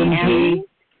 Ellen G.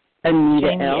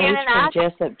 Anita L. from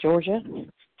Jessup, Georgia.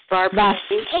 Barbara.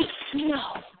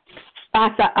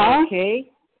 Okay.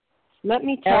 Let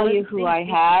me tell you who I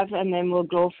have, and then we'll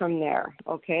go from there,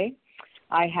 okay?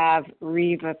 I have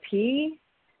Reva P.,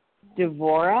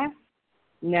 Devora,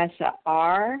 Nessa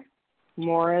R.,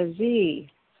 Maura Z.,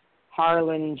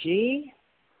 Harlan G.,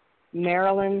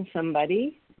 Marilyn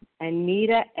somebody,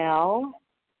 Anita L.,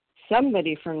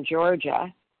 somebody from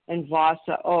Georgia, and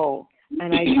Vasa O.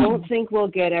 And I don't think we'll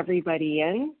get everybody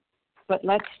in, but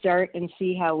let's start and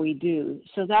see how we do.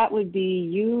 So that would be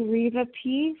you, Reva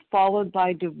P., followed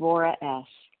by Devora S.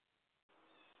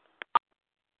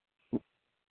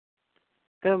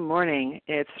 Good morning.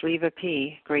 It's Reva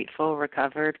P., grateful,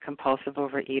 recovered, compulsive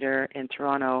overeater in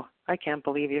Toronto. I can't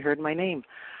believe you heard my name.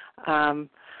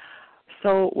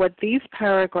 So what these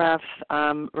paragraphs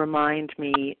remind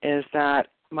me is that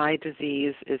my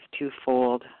disease is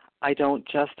twofold. I don't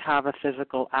just have a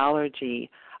physical allergy.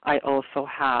 I also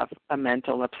have a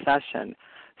mental obsession.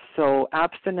 So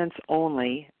abstinence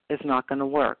only is not going to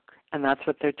work. And that's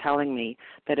what they're telling me,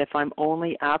 that if I'm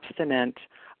only abstinent,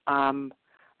 I'm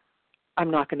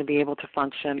not going to be able to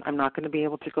function. I'm not going to be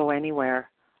able to go anywhere.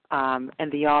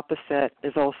 And the opposite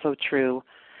is also true.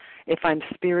 If I'm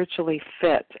spiritually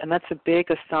fit, and that's a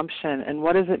big assumption, and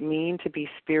what does it mean to be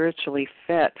spiritually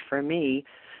fit? For me,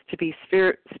 to be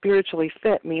spiritually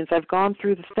fit means I've gone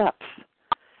through the steps.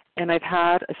 And I've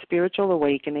had a spiritual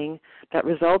awakening that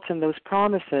results in those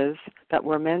promises that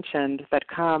were mentioned that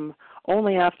come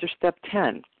only after step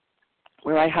 10,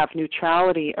 where I have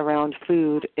neutrality around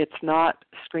food. It's not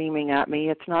screaming at me.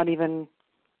 It's not even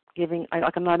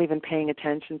I'm not even paying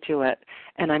attention to it.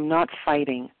 And I'm not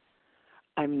fighting.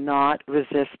 I'm not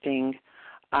resisting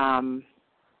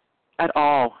at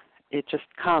all. It just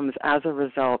comes as a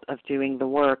result of doing the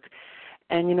work.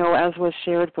 And, as was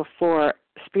shared before,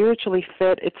 spiritually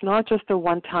fit, it's not just a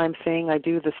one-time thing. I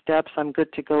do the steps, I'm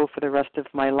good to go for the rest of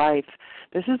my life.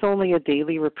 This is only a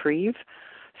daily reprieve.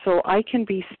 So I can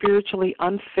be spiritually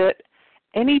unfit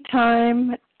any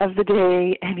time of the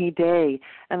day, any day.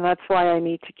 And that's why I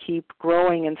need to keep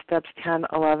growing in steps 10,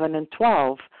 11, and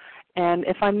 12. And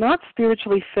if I'm not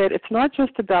spiritually fit, it's not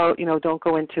just about, don't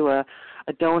go into a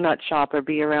donut shop or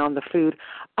be around the food.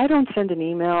 I don't send an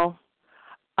email.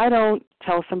 I don't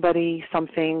tell somebody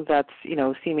something that's,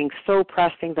 seeming so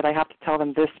pressing that I have to tell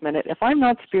them this minute. If I'm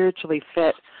not spiritually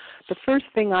fit, the first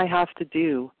thing I have to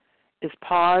do is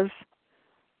pause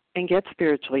and get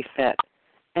spiritually fit.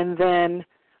 And then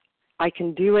I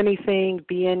can do anything,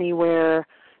 be anywhere,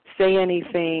 say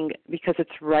anything because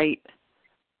it's right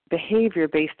behavior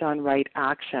based on right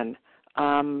action.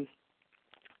 With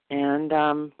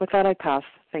that, I pass.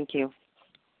 Thank you.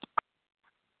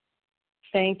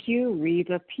 Thank you,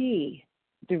 Reva P.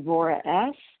 Devora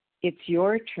S., it's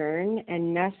your turn,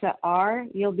 and Nessa R.,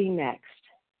 you'll be next.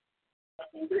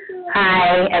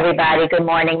 Hi, everybody. Good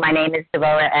morning. My name is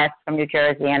Devora S. from New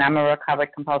Jersey, and I'm a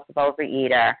recovered compulsive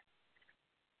overeater.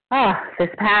 Oh, this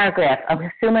paragraph. I'm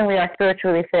assuming we are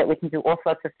spiritually fit. We can do all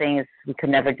sorts of things we could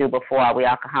never do before. We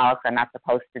alcoholics are not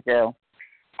supposed to do.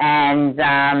 And,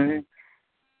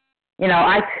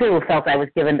 I, too, felt I was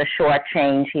given the short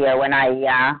change here when I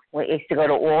used to go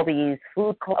to all these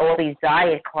all these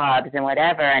diet clubs and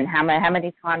whatever. And how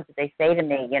many times did they say to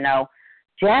me,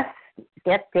 just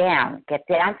get down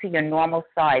to your normal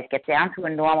size, get down to a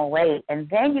normal weight, and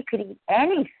then you could eat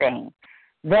anything.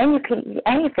 You'll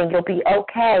be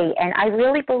okay. And I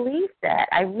really believed that.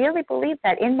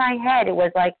 In my head, it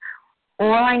was like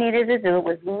all I needed to do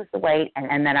was lose the weight,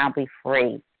 and then I'll be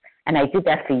free. And I did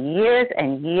that for years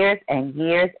and years and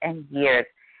years and years.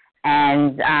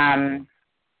 And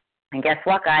guess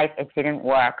what, guys? It didn't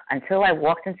work until I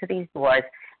walked into these doors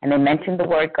and they mentioned the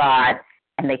word God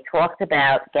and they talked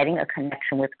about getting a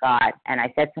connection with God. And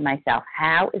I said to myself,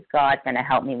 how is God going to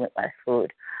help me with less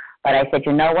food? But I said,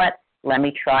 you know what? Let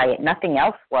me try it. Nothing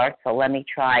else worked, so let me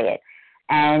try it.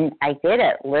 And I did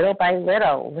it little by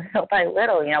little.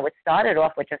 It started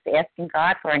off with just asking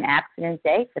God for an abstinent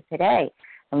day for today.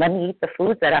 And let me eat the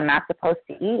foods that I'm not supposed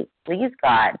to eat. Please,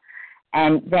 God.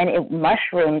 And then it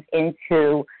mushrooms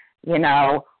into,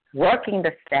 working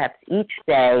the steps each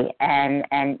day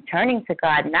and turning to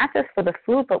God, not just for the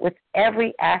food, but with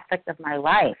every aspect of my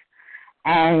life.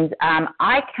 And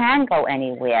I can go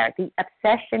anywhere. The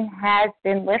obsession has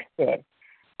been lifted.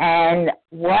 And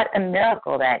what a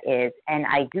miracle that is. And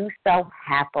I do so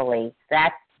happily.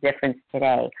 That's the difference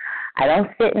today. I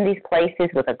don't sit in these places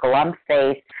with a glum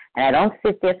face, and I don't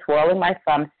sit there twirling my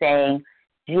thumb saying,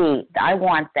 gee, I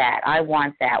want that.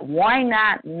 Why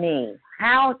not me?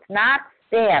 How? It's not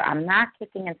fair. I'm not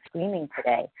kicking and screaming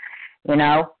today.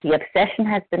 The obsession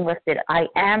has been lifted. I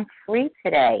am free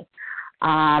today.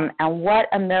 And what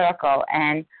a miracle.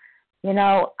 And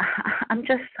I'm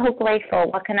just so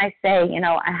grateful. What can I say?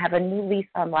 I have a new lease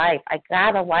on life. I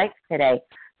got a life today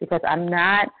because I'm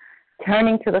not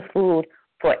turning to the food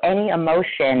for any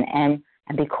emotion. And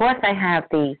because I have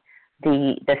the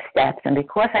steps, and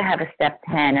because I have a step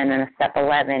 10 and then a step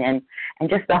 11, and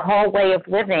just the whole way of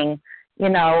living,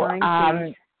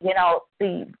 my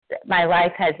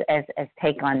life has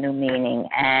taken on new meaning.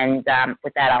 And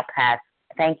with that, I'll pass.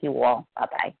 Thank you all.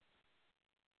 Bye-bye.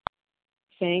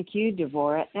 Thank you,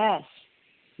 Devorah S.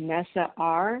 Nessa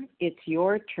R., it's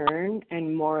your turn,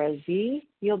 and Maura Z.,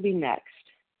 you'll be next.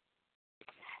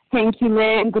 Thank you,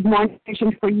 Lynn. Good morning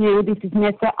for you. This is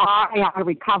Nessa R. I am a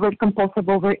recovered compulsive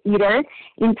overeater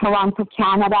in Toronto,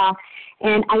 Canada,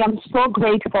 and I am so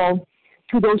grateful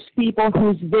to those people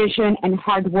whose vision and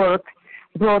hard work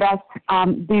brought us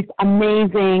this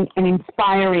amazing and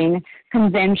inspiring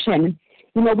convention,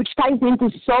 which ties into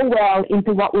so well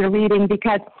into what we're reading,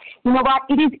 because,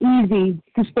 it is easy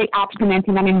to stay abstinent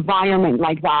in an environment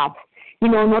like that.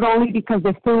 Not only because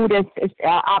the food is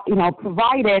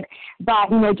provided, but,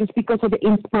 just because of the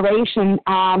inspiration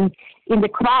in the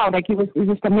crowd. Like, it was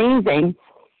just amazing.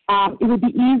 It would be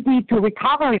easy to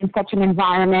recover in such an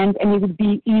environment, and it would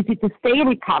be easy to stay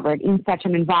recovered in such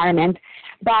an environment.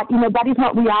 But, that is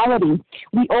not reality.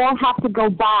 We all have to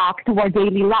go back to our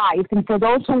daily lives. And for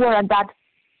those who were at that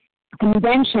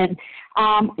convention,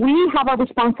 we have a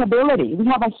responsibility. We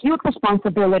have a huge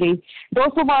responsibility.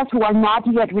 Those of us who are not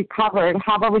yet recovered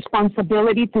have a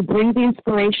responsibility to bring the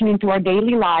inspiration into our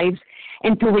daily lives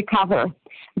and to recover.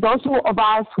 Those of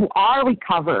us who are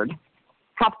recovered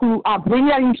have to bring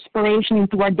that inspiration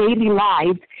into our daily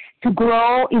lives to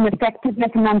grow in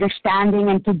effectiveness and understanding,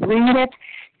 and to bring it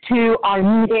to our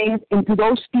meetings and to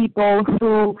those people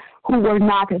who were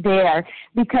not there.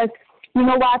 Because,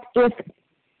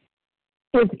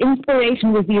 if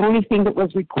inspiration was the only thing that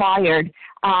was required,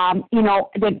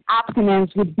 then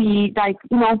abstinence would be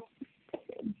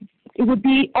it would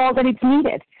be all that it's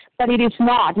needed. But it is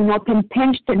not.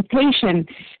 Temptation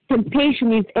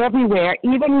is everywhere.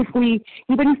 Even if we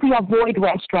avoid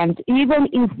restaurants, even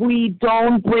if we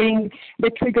don't bring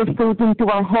the trigger foods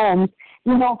into our homes,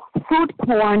 food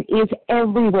porn is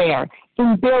everywhere,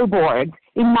 in billboards,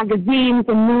 in magazines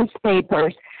and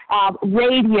newspapers,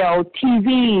 radio,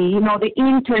 TV, the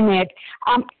internet.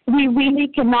 We really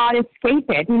cannot escape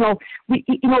it. Even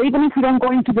if we don't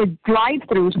go into the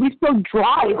drive-thrus, we still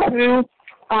drive through.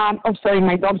 Sorry,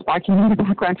 my dog's barking in the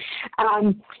background.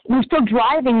 We're still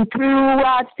driving through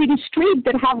city streets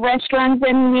that have restaurants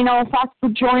and, fast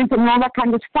food joints and all that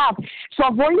kind of stuff. So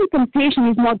avoiding temptation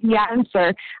is not the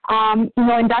answer,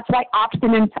 and that's why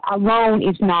abstinence alone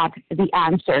is not the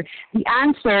answer. The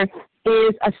answer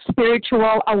is a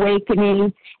spiritual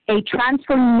awakening, a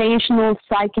transformational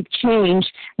psychic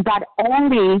change that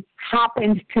only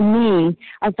happened to me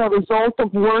as a result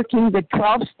of working the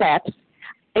 12 steps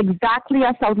exactly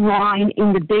as outlined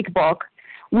in the big book,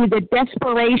 with the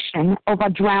desperation of a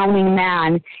drowning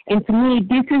man. And to me,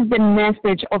 this is the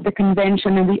message of the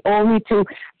convention, and we all need to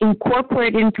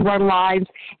incorporate it into our lives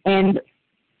and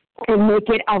make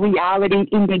it a reality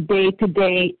in the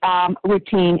day-to-day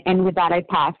routine. And with that, I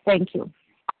pass. Thank you.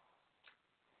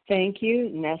 Thank you,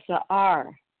 Nessa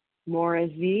R. Maura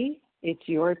Z., it's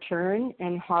your turn,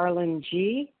 and Harlan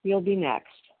G., you'll be next.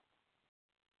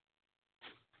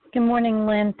 Good morning,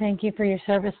 Lynn. Thank you for your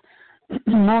service.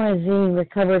 Maura Z.,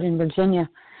 recovered in Virginia.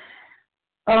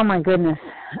 Oh, my goodness.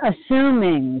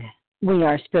 Assuming we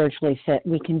are spiritually fit,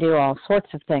 we can do all sorts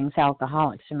of things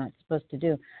alcoholics are not supposed to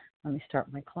do. Let me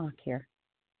start my clock here.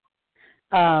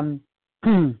 I'm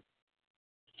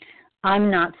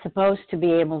not supposed to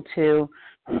be able to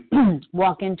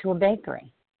walk into a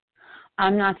bakery.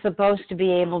 I'm not supposed to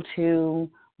be able to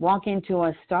walk into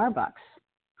a Starbucks.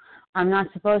 I'm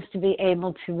not supposed to be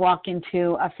able to walk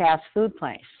into a fast food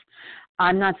place.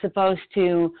 I'm not supposed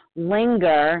to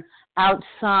linger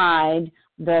outside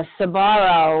the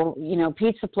Sbarro,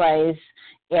 pizza place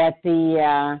at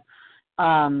the,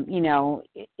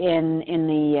 in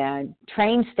the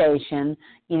train station,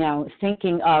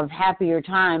 thinking of happier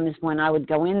times when I would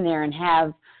go in there and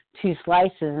have 2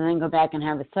 slices and then go back and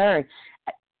have a third.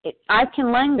 I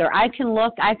can linger. I can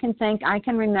look. I can think. I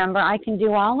can remember. I can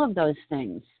do all of those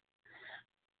things.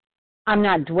 I'm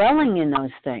not dwelling in those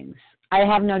things. I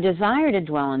have no desire to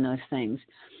dwell in those things.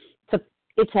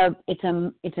 It's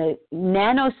a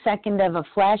nanosecond of a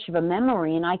flash of a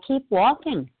memory, and I keep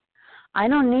walking. I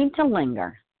don't need to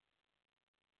linger.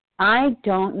 I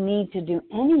don't need to do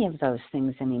any of those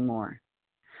things anymore.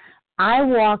 I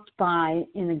walked by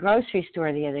in the grocery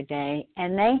store the other day,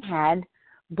 and they had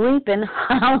bleeping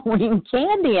Halloween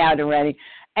candy out already.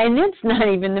 And it's not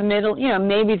even the middle,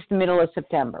 maybe it's the middle of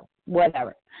September,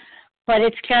 whatever. But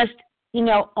it's just,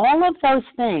 all of those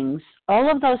things, all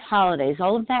of those holidays,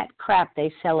 all of that crap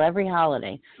they sell every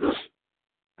holiday,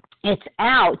 it's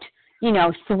out,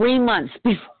 3 months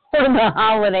before the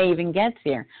holiday even gets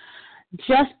here.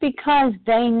 Just because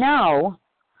they know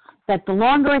that the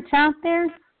longer it's out there,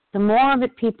 the more of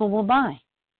it people will buy.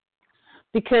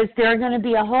 Because there are going to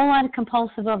be a whole lot of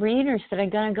compulsive overeaters that are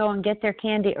going to go and get their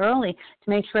candy early to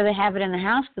make sure they have it in the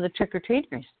house for the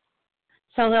trick-or-treaters.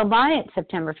 So they'll buy it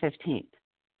September 15th.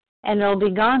 And it'll be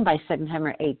gone by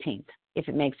September 18th if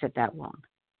it makes it that long.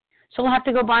 So we'll have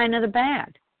to go buy another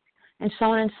bag, and so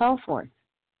on and so forth.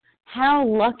 How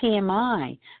lucky am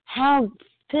I? How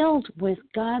filled with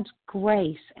God's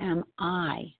grace am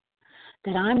I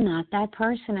that I'm not that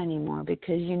person anymore?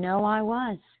 Because I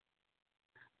was.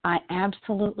 I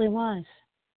absolutely was.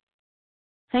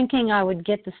 Thinking I would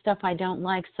get the stuff I don't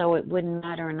like so it wouldn't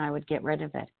matter and I would get rid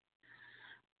of it.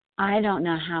 I don't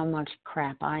know how much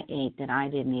crap I ate that I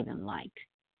didn't even like,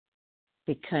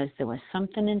 because there was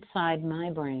something inside my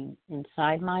brain,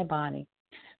 inside my body,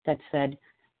 that said,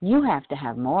 you have to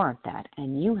have more of that,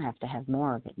 and you have to have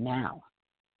more of it now.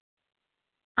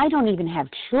 I don't even have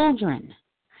children,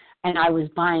 and I was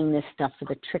buying this stuff for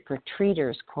the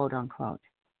trick-or-treaters, quote unquote.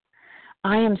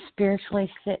 I am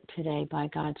spiritually fit today by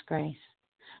God's grace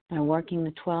by working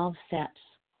the 12 steps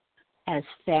as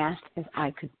fast as I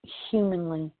could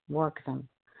humanly work them,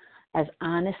 as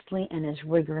honestly and as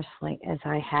rigorously as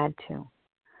I had to,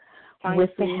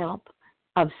 with the help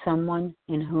of someone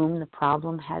in whom the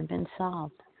problem had been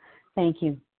solved. Thank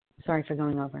you. Sorry for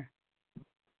going over.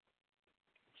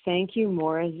 Thank you,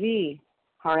 Maura Z.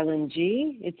 Harlan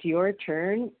G., it's your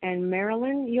turn, and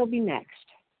Marilyn, you'll be next.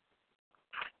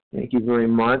 Thank you very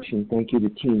much, and thank you to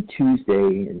Team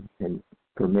Tuesday and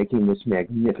for making this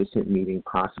magnificent meeting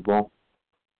possible.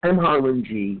 I'm Harlan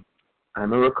G.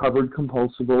 I'm a recovered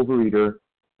compulsive overeater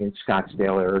in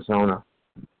Scottsdale, Arizona.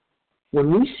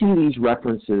 When we see these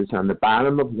references on the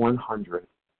bottom of 100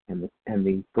 and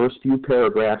the first few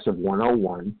paragraphs of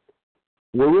 101,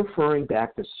 we're referring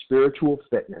back to spiritual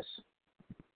fitness.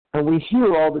 And we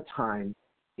hear all the time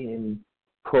in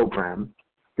program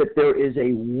that there is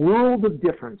a world of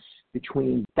difference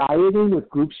between dieting with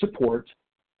group support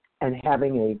and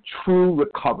having a true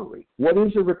recovery. What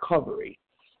is a recovery?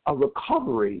 A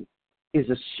recovery is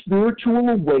a spiritual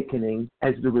awakening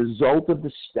as the result of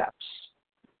the steps.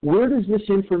 Where does this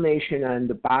information on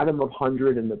the bottom of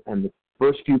 100 and the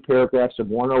first few paragraphs of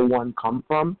 101 come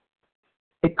from?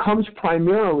 It comes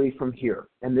primarily from here,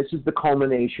 and this is the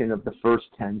culmination of the first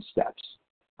 10 steps.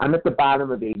 I'm at the bottom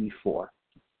of 84.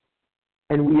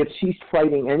 And we have ceased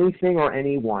fighting anything or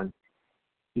anyone,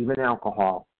 even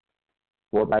alcohol,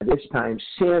 for by this time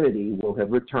sanity will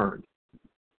have returned.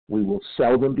 We will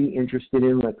seldom be interested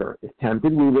in liquor. If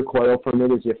tempted, we recoil from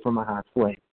it as if from a hot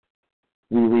flame.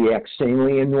 We react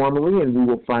sanely and normally, and we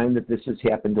will find that this has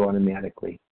happened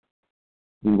automatically.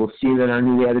 We will see that our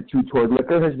new attitude toward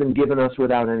liquor has been given us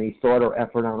without any thought or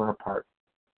effort on our part.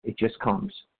 It just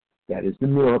comes. That is the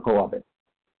miracle of it.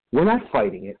 We're not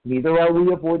fighting it. Neither are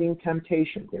we avoiding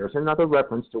temptation. There's another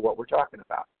reference to what we're talking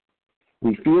about.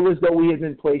 We feel as though we have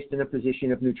been placed in a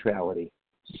position of neutrality,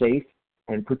 safe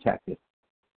and protected.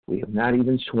 We have not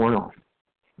even sworn off.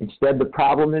 Instead, the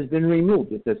problem has been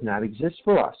removed. It does not exist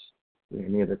for us. We are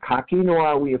neither cocky nor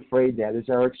are we afraid. That is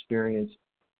our experience.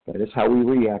 That is how we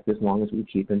react as long as we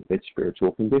keep in fit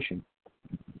spiritual condition.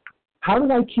 How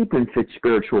did I keep in fit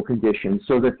spiritual condition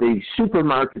so that the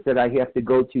supermarket that I have to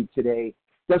go to today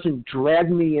doesn't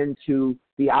drag me into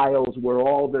the aisles where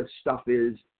all the stuff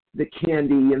is, the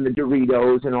candy and the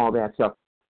Doritos and all that stuff?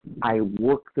 I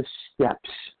work the steps.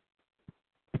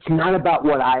 It's not about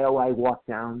what aisle I walk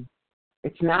down.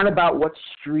 It's not about what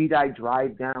street I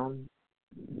drive down,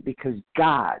 because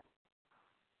God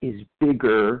is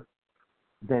bigger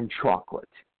than chocolate.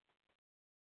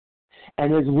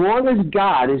 And as long as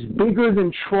God is bigger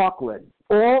than chocolate,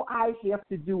 all I have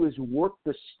to do is work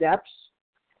the steps,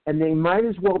 and they might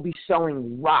as well be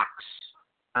selling rocks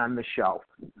on the shelf.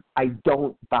 I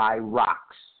don't buy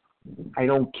rocks. I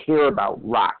don't care about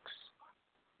rocks.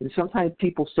 And sometimes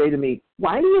people say to me,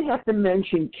 why do you have to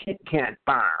mention Kit Kat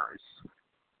bars?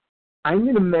 I'm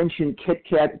going to mention Kit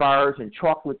Kat bars and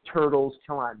chocolate turtles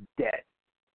till I'm dead.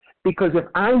 Because if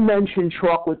I mention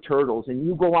chocolate turtles and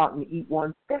you go out and eat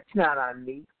one, that's not on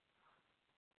me.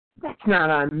 That's not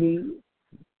on me.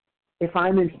 If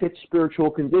I'm in fit spiritual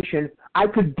condition, I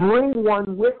could bring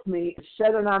one with me and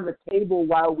set it on the table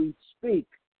while we speak,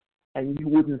 and you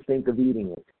wouldn't think of eating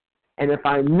it. And if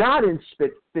I'm not in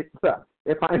fit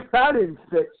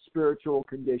spiritual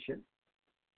condition,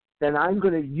 then I'm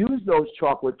going to use those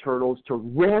chocolate turtles to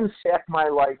ransack my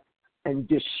life and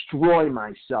destroy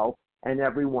myself and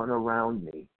everyone around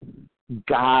me.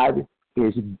 God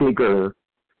is bigger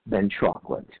than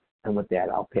chocolate. And with that,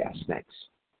 I'll pass. Thanks.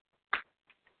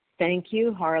 Thank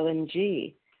you, Harlan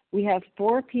G. We have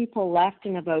 4 people left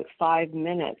in about 5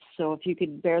 minutes, so if you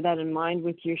could bear that in mind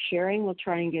with your sharing, we'll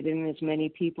try and get in as many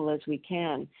people as we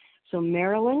can. So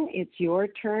Marilyn, it's your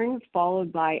turn,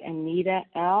 followed by Anita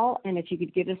L. And if you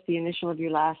could give us the initial of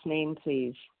your last name,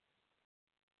 please.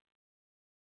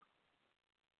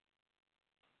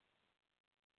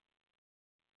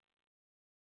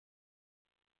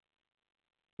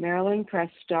 Marilyn, press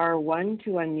 *1 to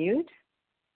unmute.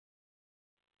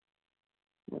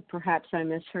 Or perhaps I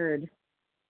misheard.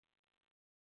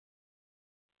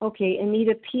 Okay,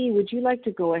 Anita P., would you like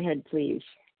to go ahead, please?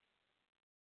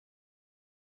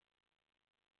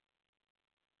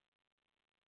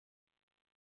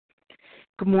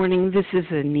 Good morning. This is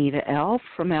Anita L.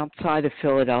 from outside of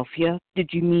Philadelphia. Did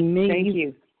you mean me? Thank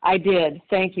you. I did.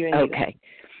 Thank you, Anita. Okay.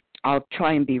 I'll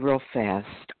try and be real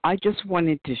fast. I just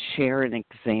wanted to share an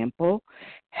example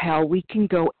how we can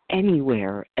go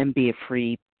anywhere and be a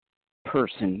free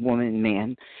person, woman,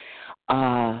 man.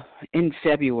 In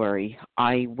February,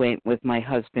 I went with my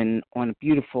husband on a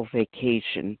beautiful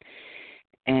vacation,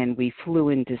 and we flew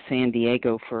into San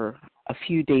Diego for a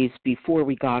few days before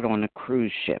we got on a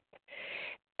cruise ship.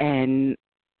 And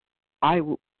I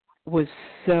was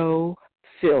so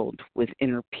filled with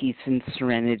inner peace and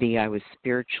serenity. I was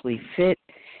spiritually fit,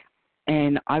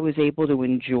 and I was able to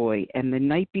enjoy. And the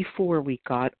night before we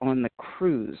got on the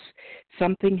cruise,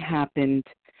 something happened,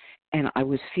 and I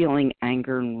was feeling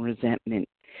anger and resentment.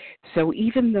 So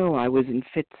even though I was in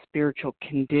fit spiritual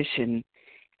condition,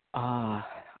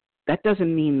 that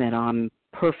doesn't mean that I'm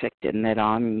perfect and that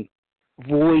I'm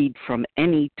void from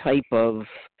any type of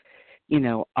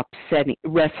upsetting,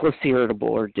 restless, irritable,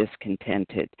 or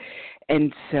discontented.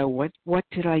 And so what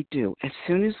did I do? As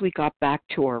soon as we got back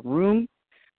to our room,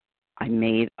 I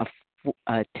made a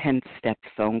 10-step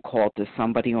phone call to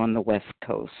somebody on the West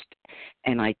Coast.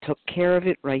 And I took care of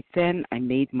it right then. I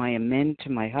made my amend to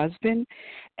my husband.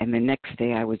 And the next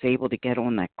day I was able to get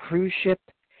on that cruise ship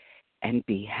and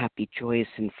be happy, joyous,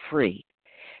 and free.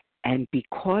 And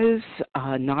because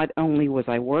not only was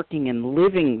I working and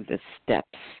living the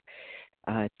steps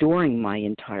during my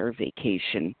entire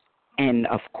vacation, and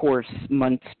of course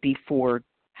months before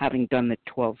having done the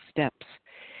 12 steps,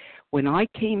 when I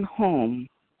came home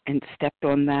and stepped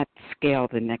on that scale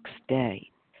the next day,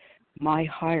 my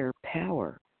higher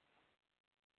power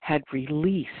had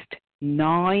released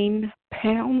 9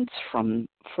 pounds from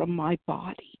my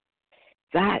body.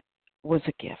 That was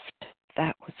a gift.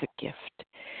 That was a gift.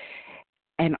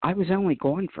 And I was only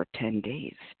gone for 10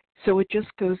 days. So it just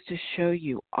goes to show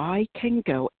you I can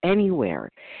go anywhere.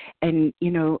 And,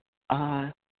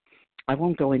 I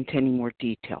won't go into any more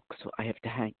detail because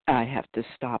I have to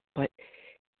stop. But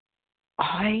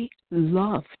I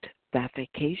loved that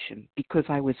vacation because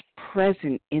I was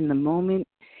present in the moment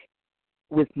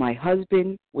with my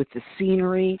husband, with the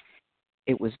scenery.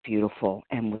 It was beautiful,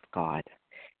 and with God.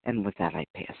 And with that, I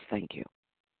pass. Thank you.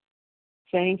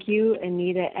 Thank you,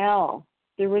 Anita L.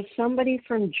 There was somebody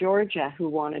from Georgia who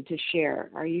wanted to share.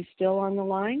 Are you still on the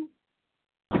line?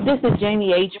 This is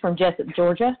Jamie H. from Jessup,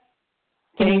 Georgia.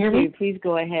 Can you hear me? Please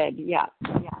go ahead. Yeah.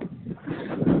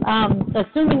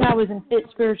 Assuming I was in fit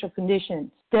spiritual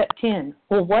condition, step 10.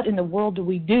 Well, what in the world do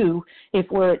we do if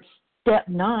we're at step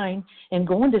 9 and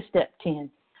going to step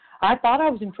 10? I thought I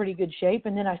was in pretty good shape,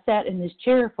 and then I sat in this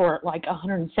chair for like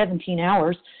 117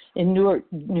 hours in Newark,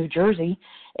 New Jersey,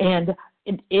 and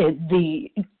the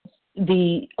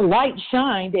light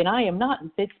shined, and I am not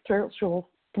in fit spiritual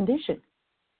condition.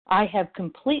 I have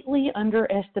completely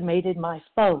underestimated my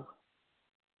foe.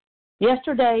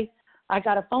 Yesterday, I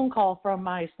got a phone call from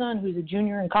my son who's a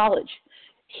junior in college.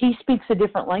 he speaks a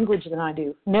different language than I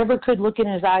do. Never could look in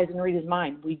his eyes and read his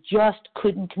mind. We just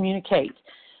couldn't communicate.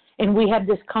 And we had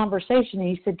this conversation, and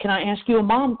he said, can I ask you a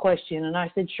mom question? And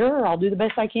I said, sure, I'll do the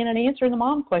best I can at answering the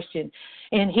mom question.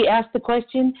 And he asked the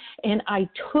question, and I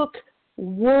took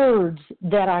words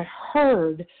that I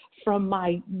heard from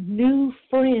my new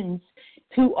friends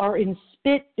who are in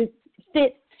fit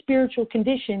spiritual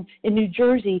condition in New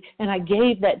Jersey, and I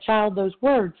gave that child those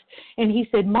words. And he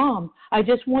said, Mom, I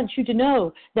just want you to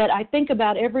know that I think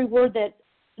about every word that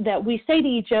we say to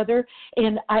each other,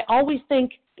 and I always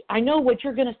think, I know what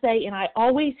you're going to say, and I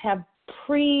always have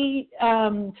conceived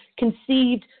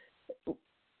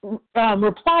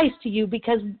replies to you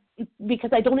because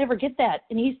I don't ever get that.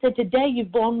 And he said, today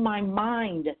you've blown my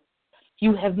mind.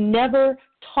 You have never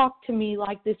talked to me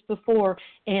like this before,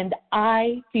 and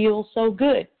I feel so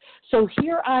good. So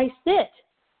here I sit.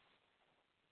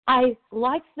 I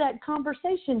liked that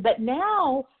conversation, but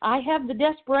now I have the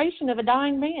desperation of a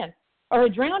dying man or a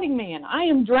drowning man. I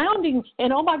am drowning,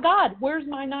 and oh my God, where's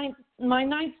my ninth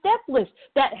step list?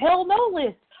 That hell no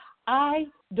list. I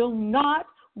do not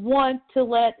want to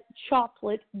let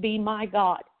chocolate be my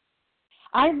God.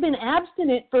 I've been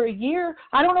abstinent for a year.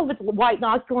 I don't know if it's white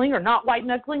knuckling or not white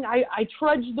knuckling. I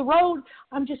trudge the road.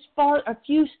 I'm just a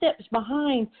few steps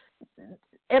behind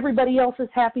everybody else's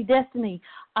happy destiny.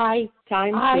 I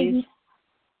please.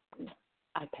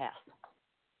 I pass.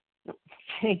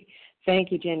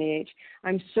 Thank you, Jenny H.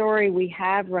 I'm sorry we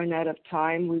have run out of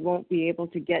time. We won't be able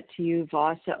to get to you,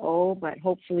 Vasa O, but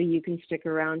hopefully you can stick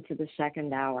around to the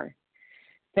second hour.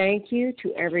 Thank you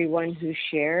to everyone who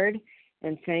shared.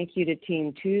 And thank you to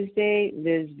Team Tuesday,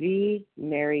 Liz V,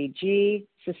 Mary G,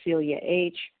 Cecilia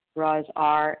H, Roz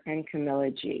R, and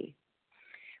Camilla G.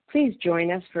 Please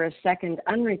join us for a second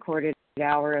unrecorded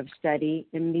hour of study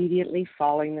immediately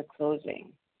following the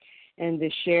closing. And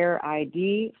the share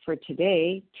ID for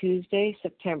today, Tuesday,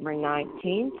 September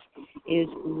 19th, is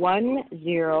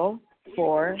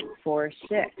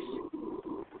 10446.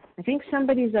 I think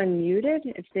somebody's unmuted.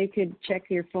 If they could check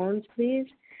your phones, please.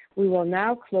 We will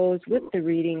now close with the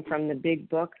reading from the Big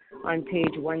Book on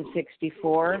page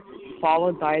 164,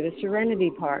 followed by the Serenity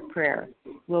Prayer.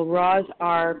 Will Roz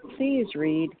R. please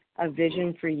read A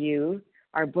Vision for You?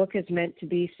 Our book is meant to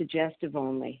be suggestive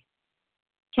only.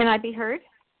 Can I be heard?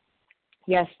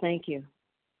 Yes, thank you.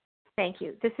 Thank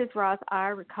you. This is Roz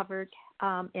R., recovered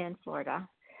in Florida.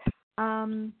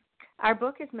 Our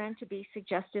book is meant to be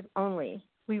suggestive only.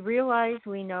 We realize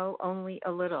we know only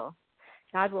a little.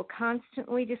 God will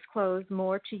constantly disclose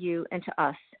more to you and to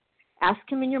us. Ask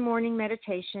him in your morning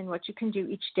meditation what you can do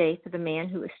each day for the man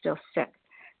who is still sick.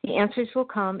 The answers will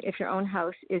come if your own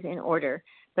house is in order,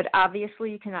 but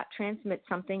obviously you cannot transmit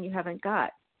something you haven't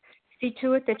got. See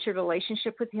to it that your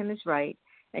relationship with him is right,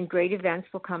 and great events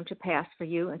will come to pass for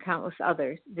you and countless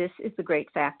others. This is the great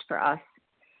fact for us.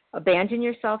 Abandon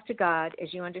yourself to God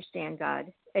as you understand God.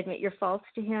 Admit your faults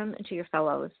to him and to your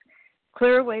fellows.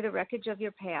 Clear away the wreckage of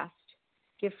your past.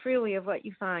 Give freely of what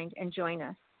you find and join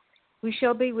us. We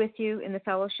shall be with you in the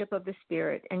fellowship of the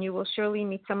Spirit, and you will surely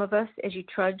meet some of us as you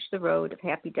trudge the road of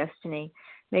happy destiny.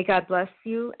 May God bless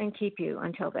you and keep you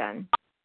until then.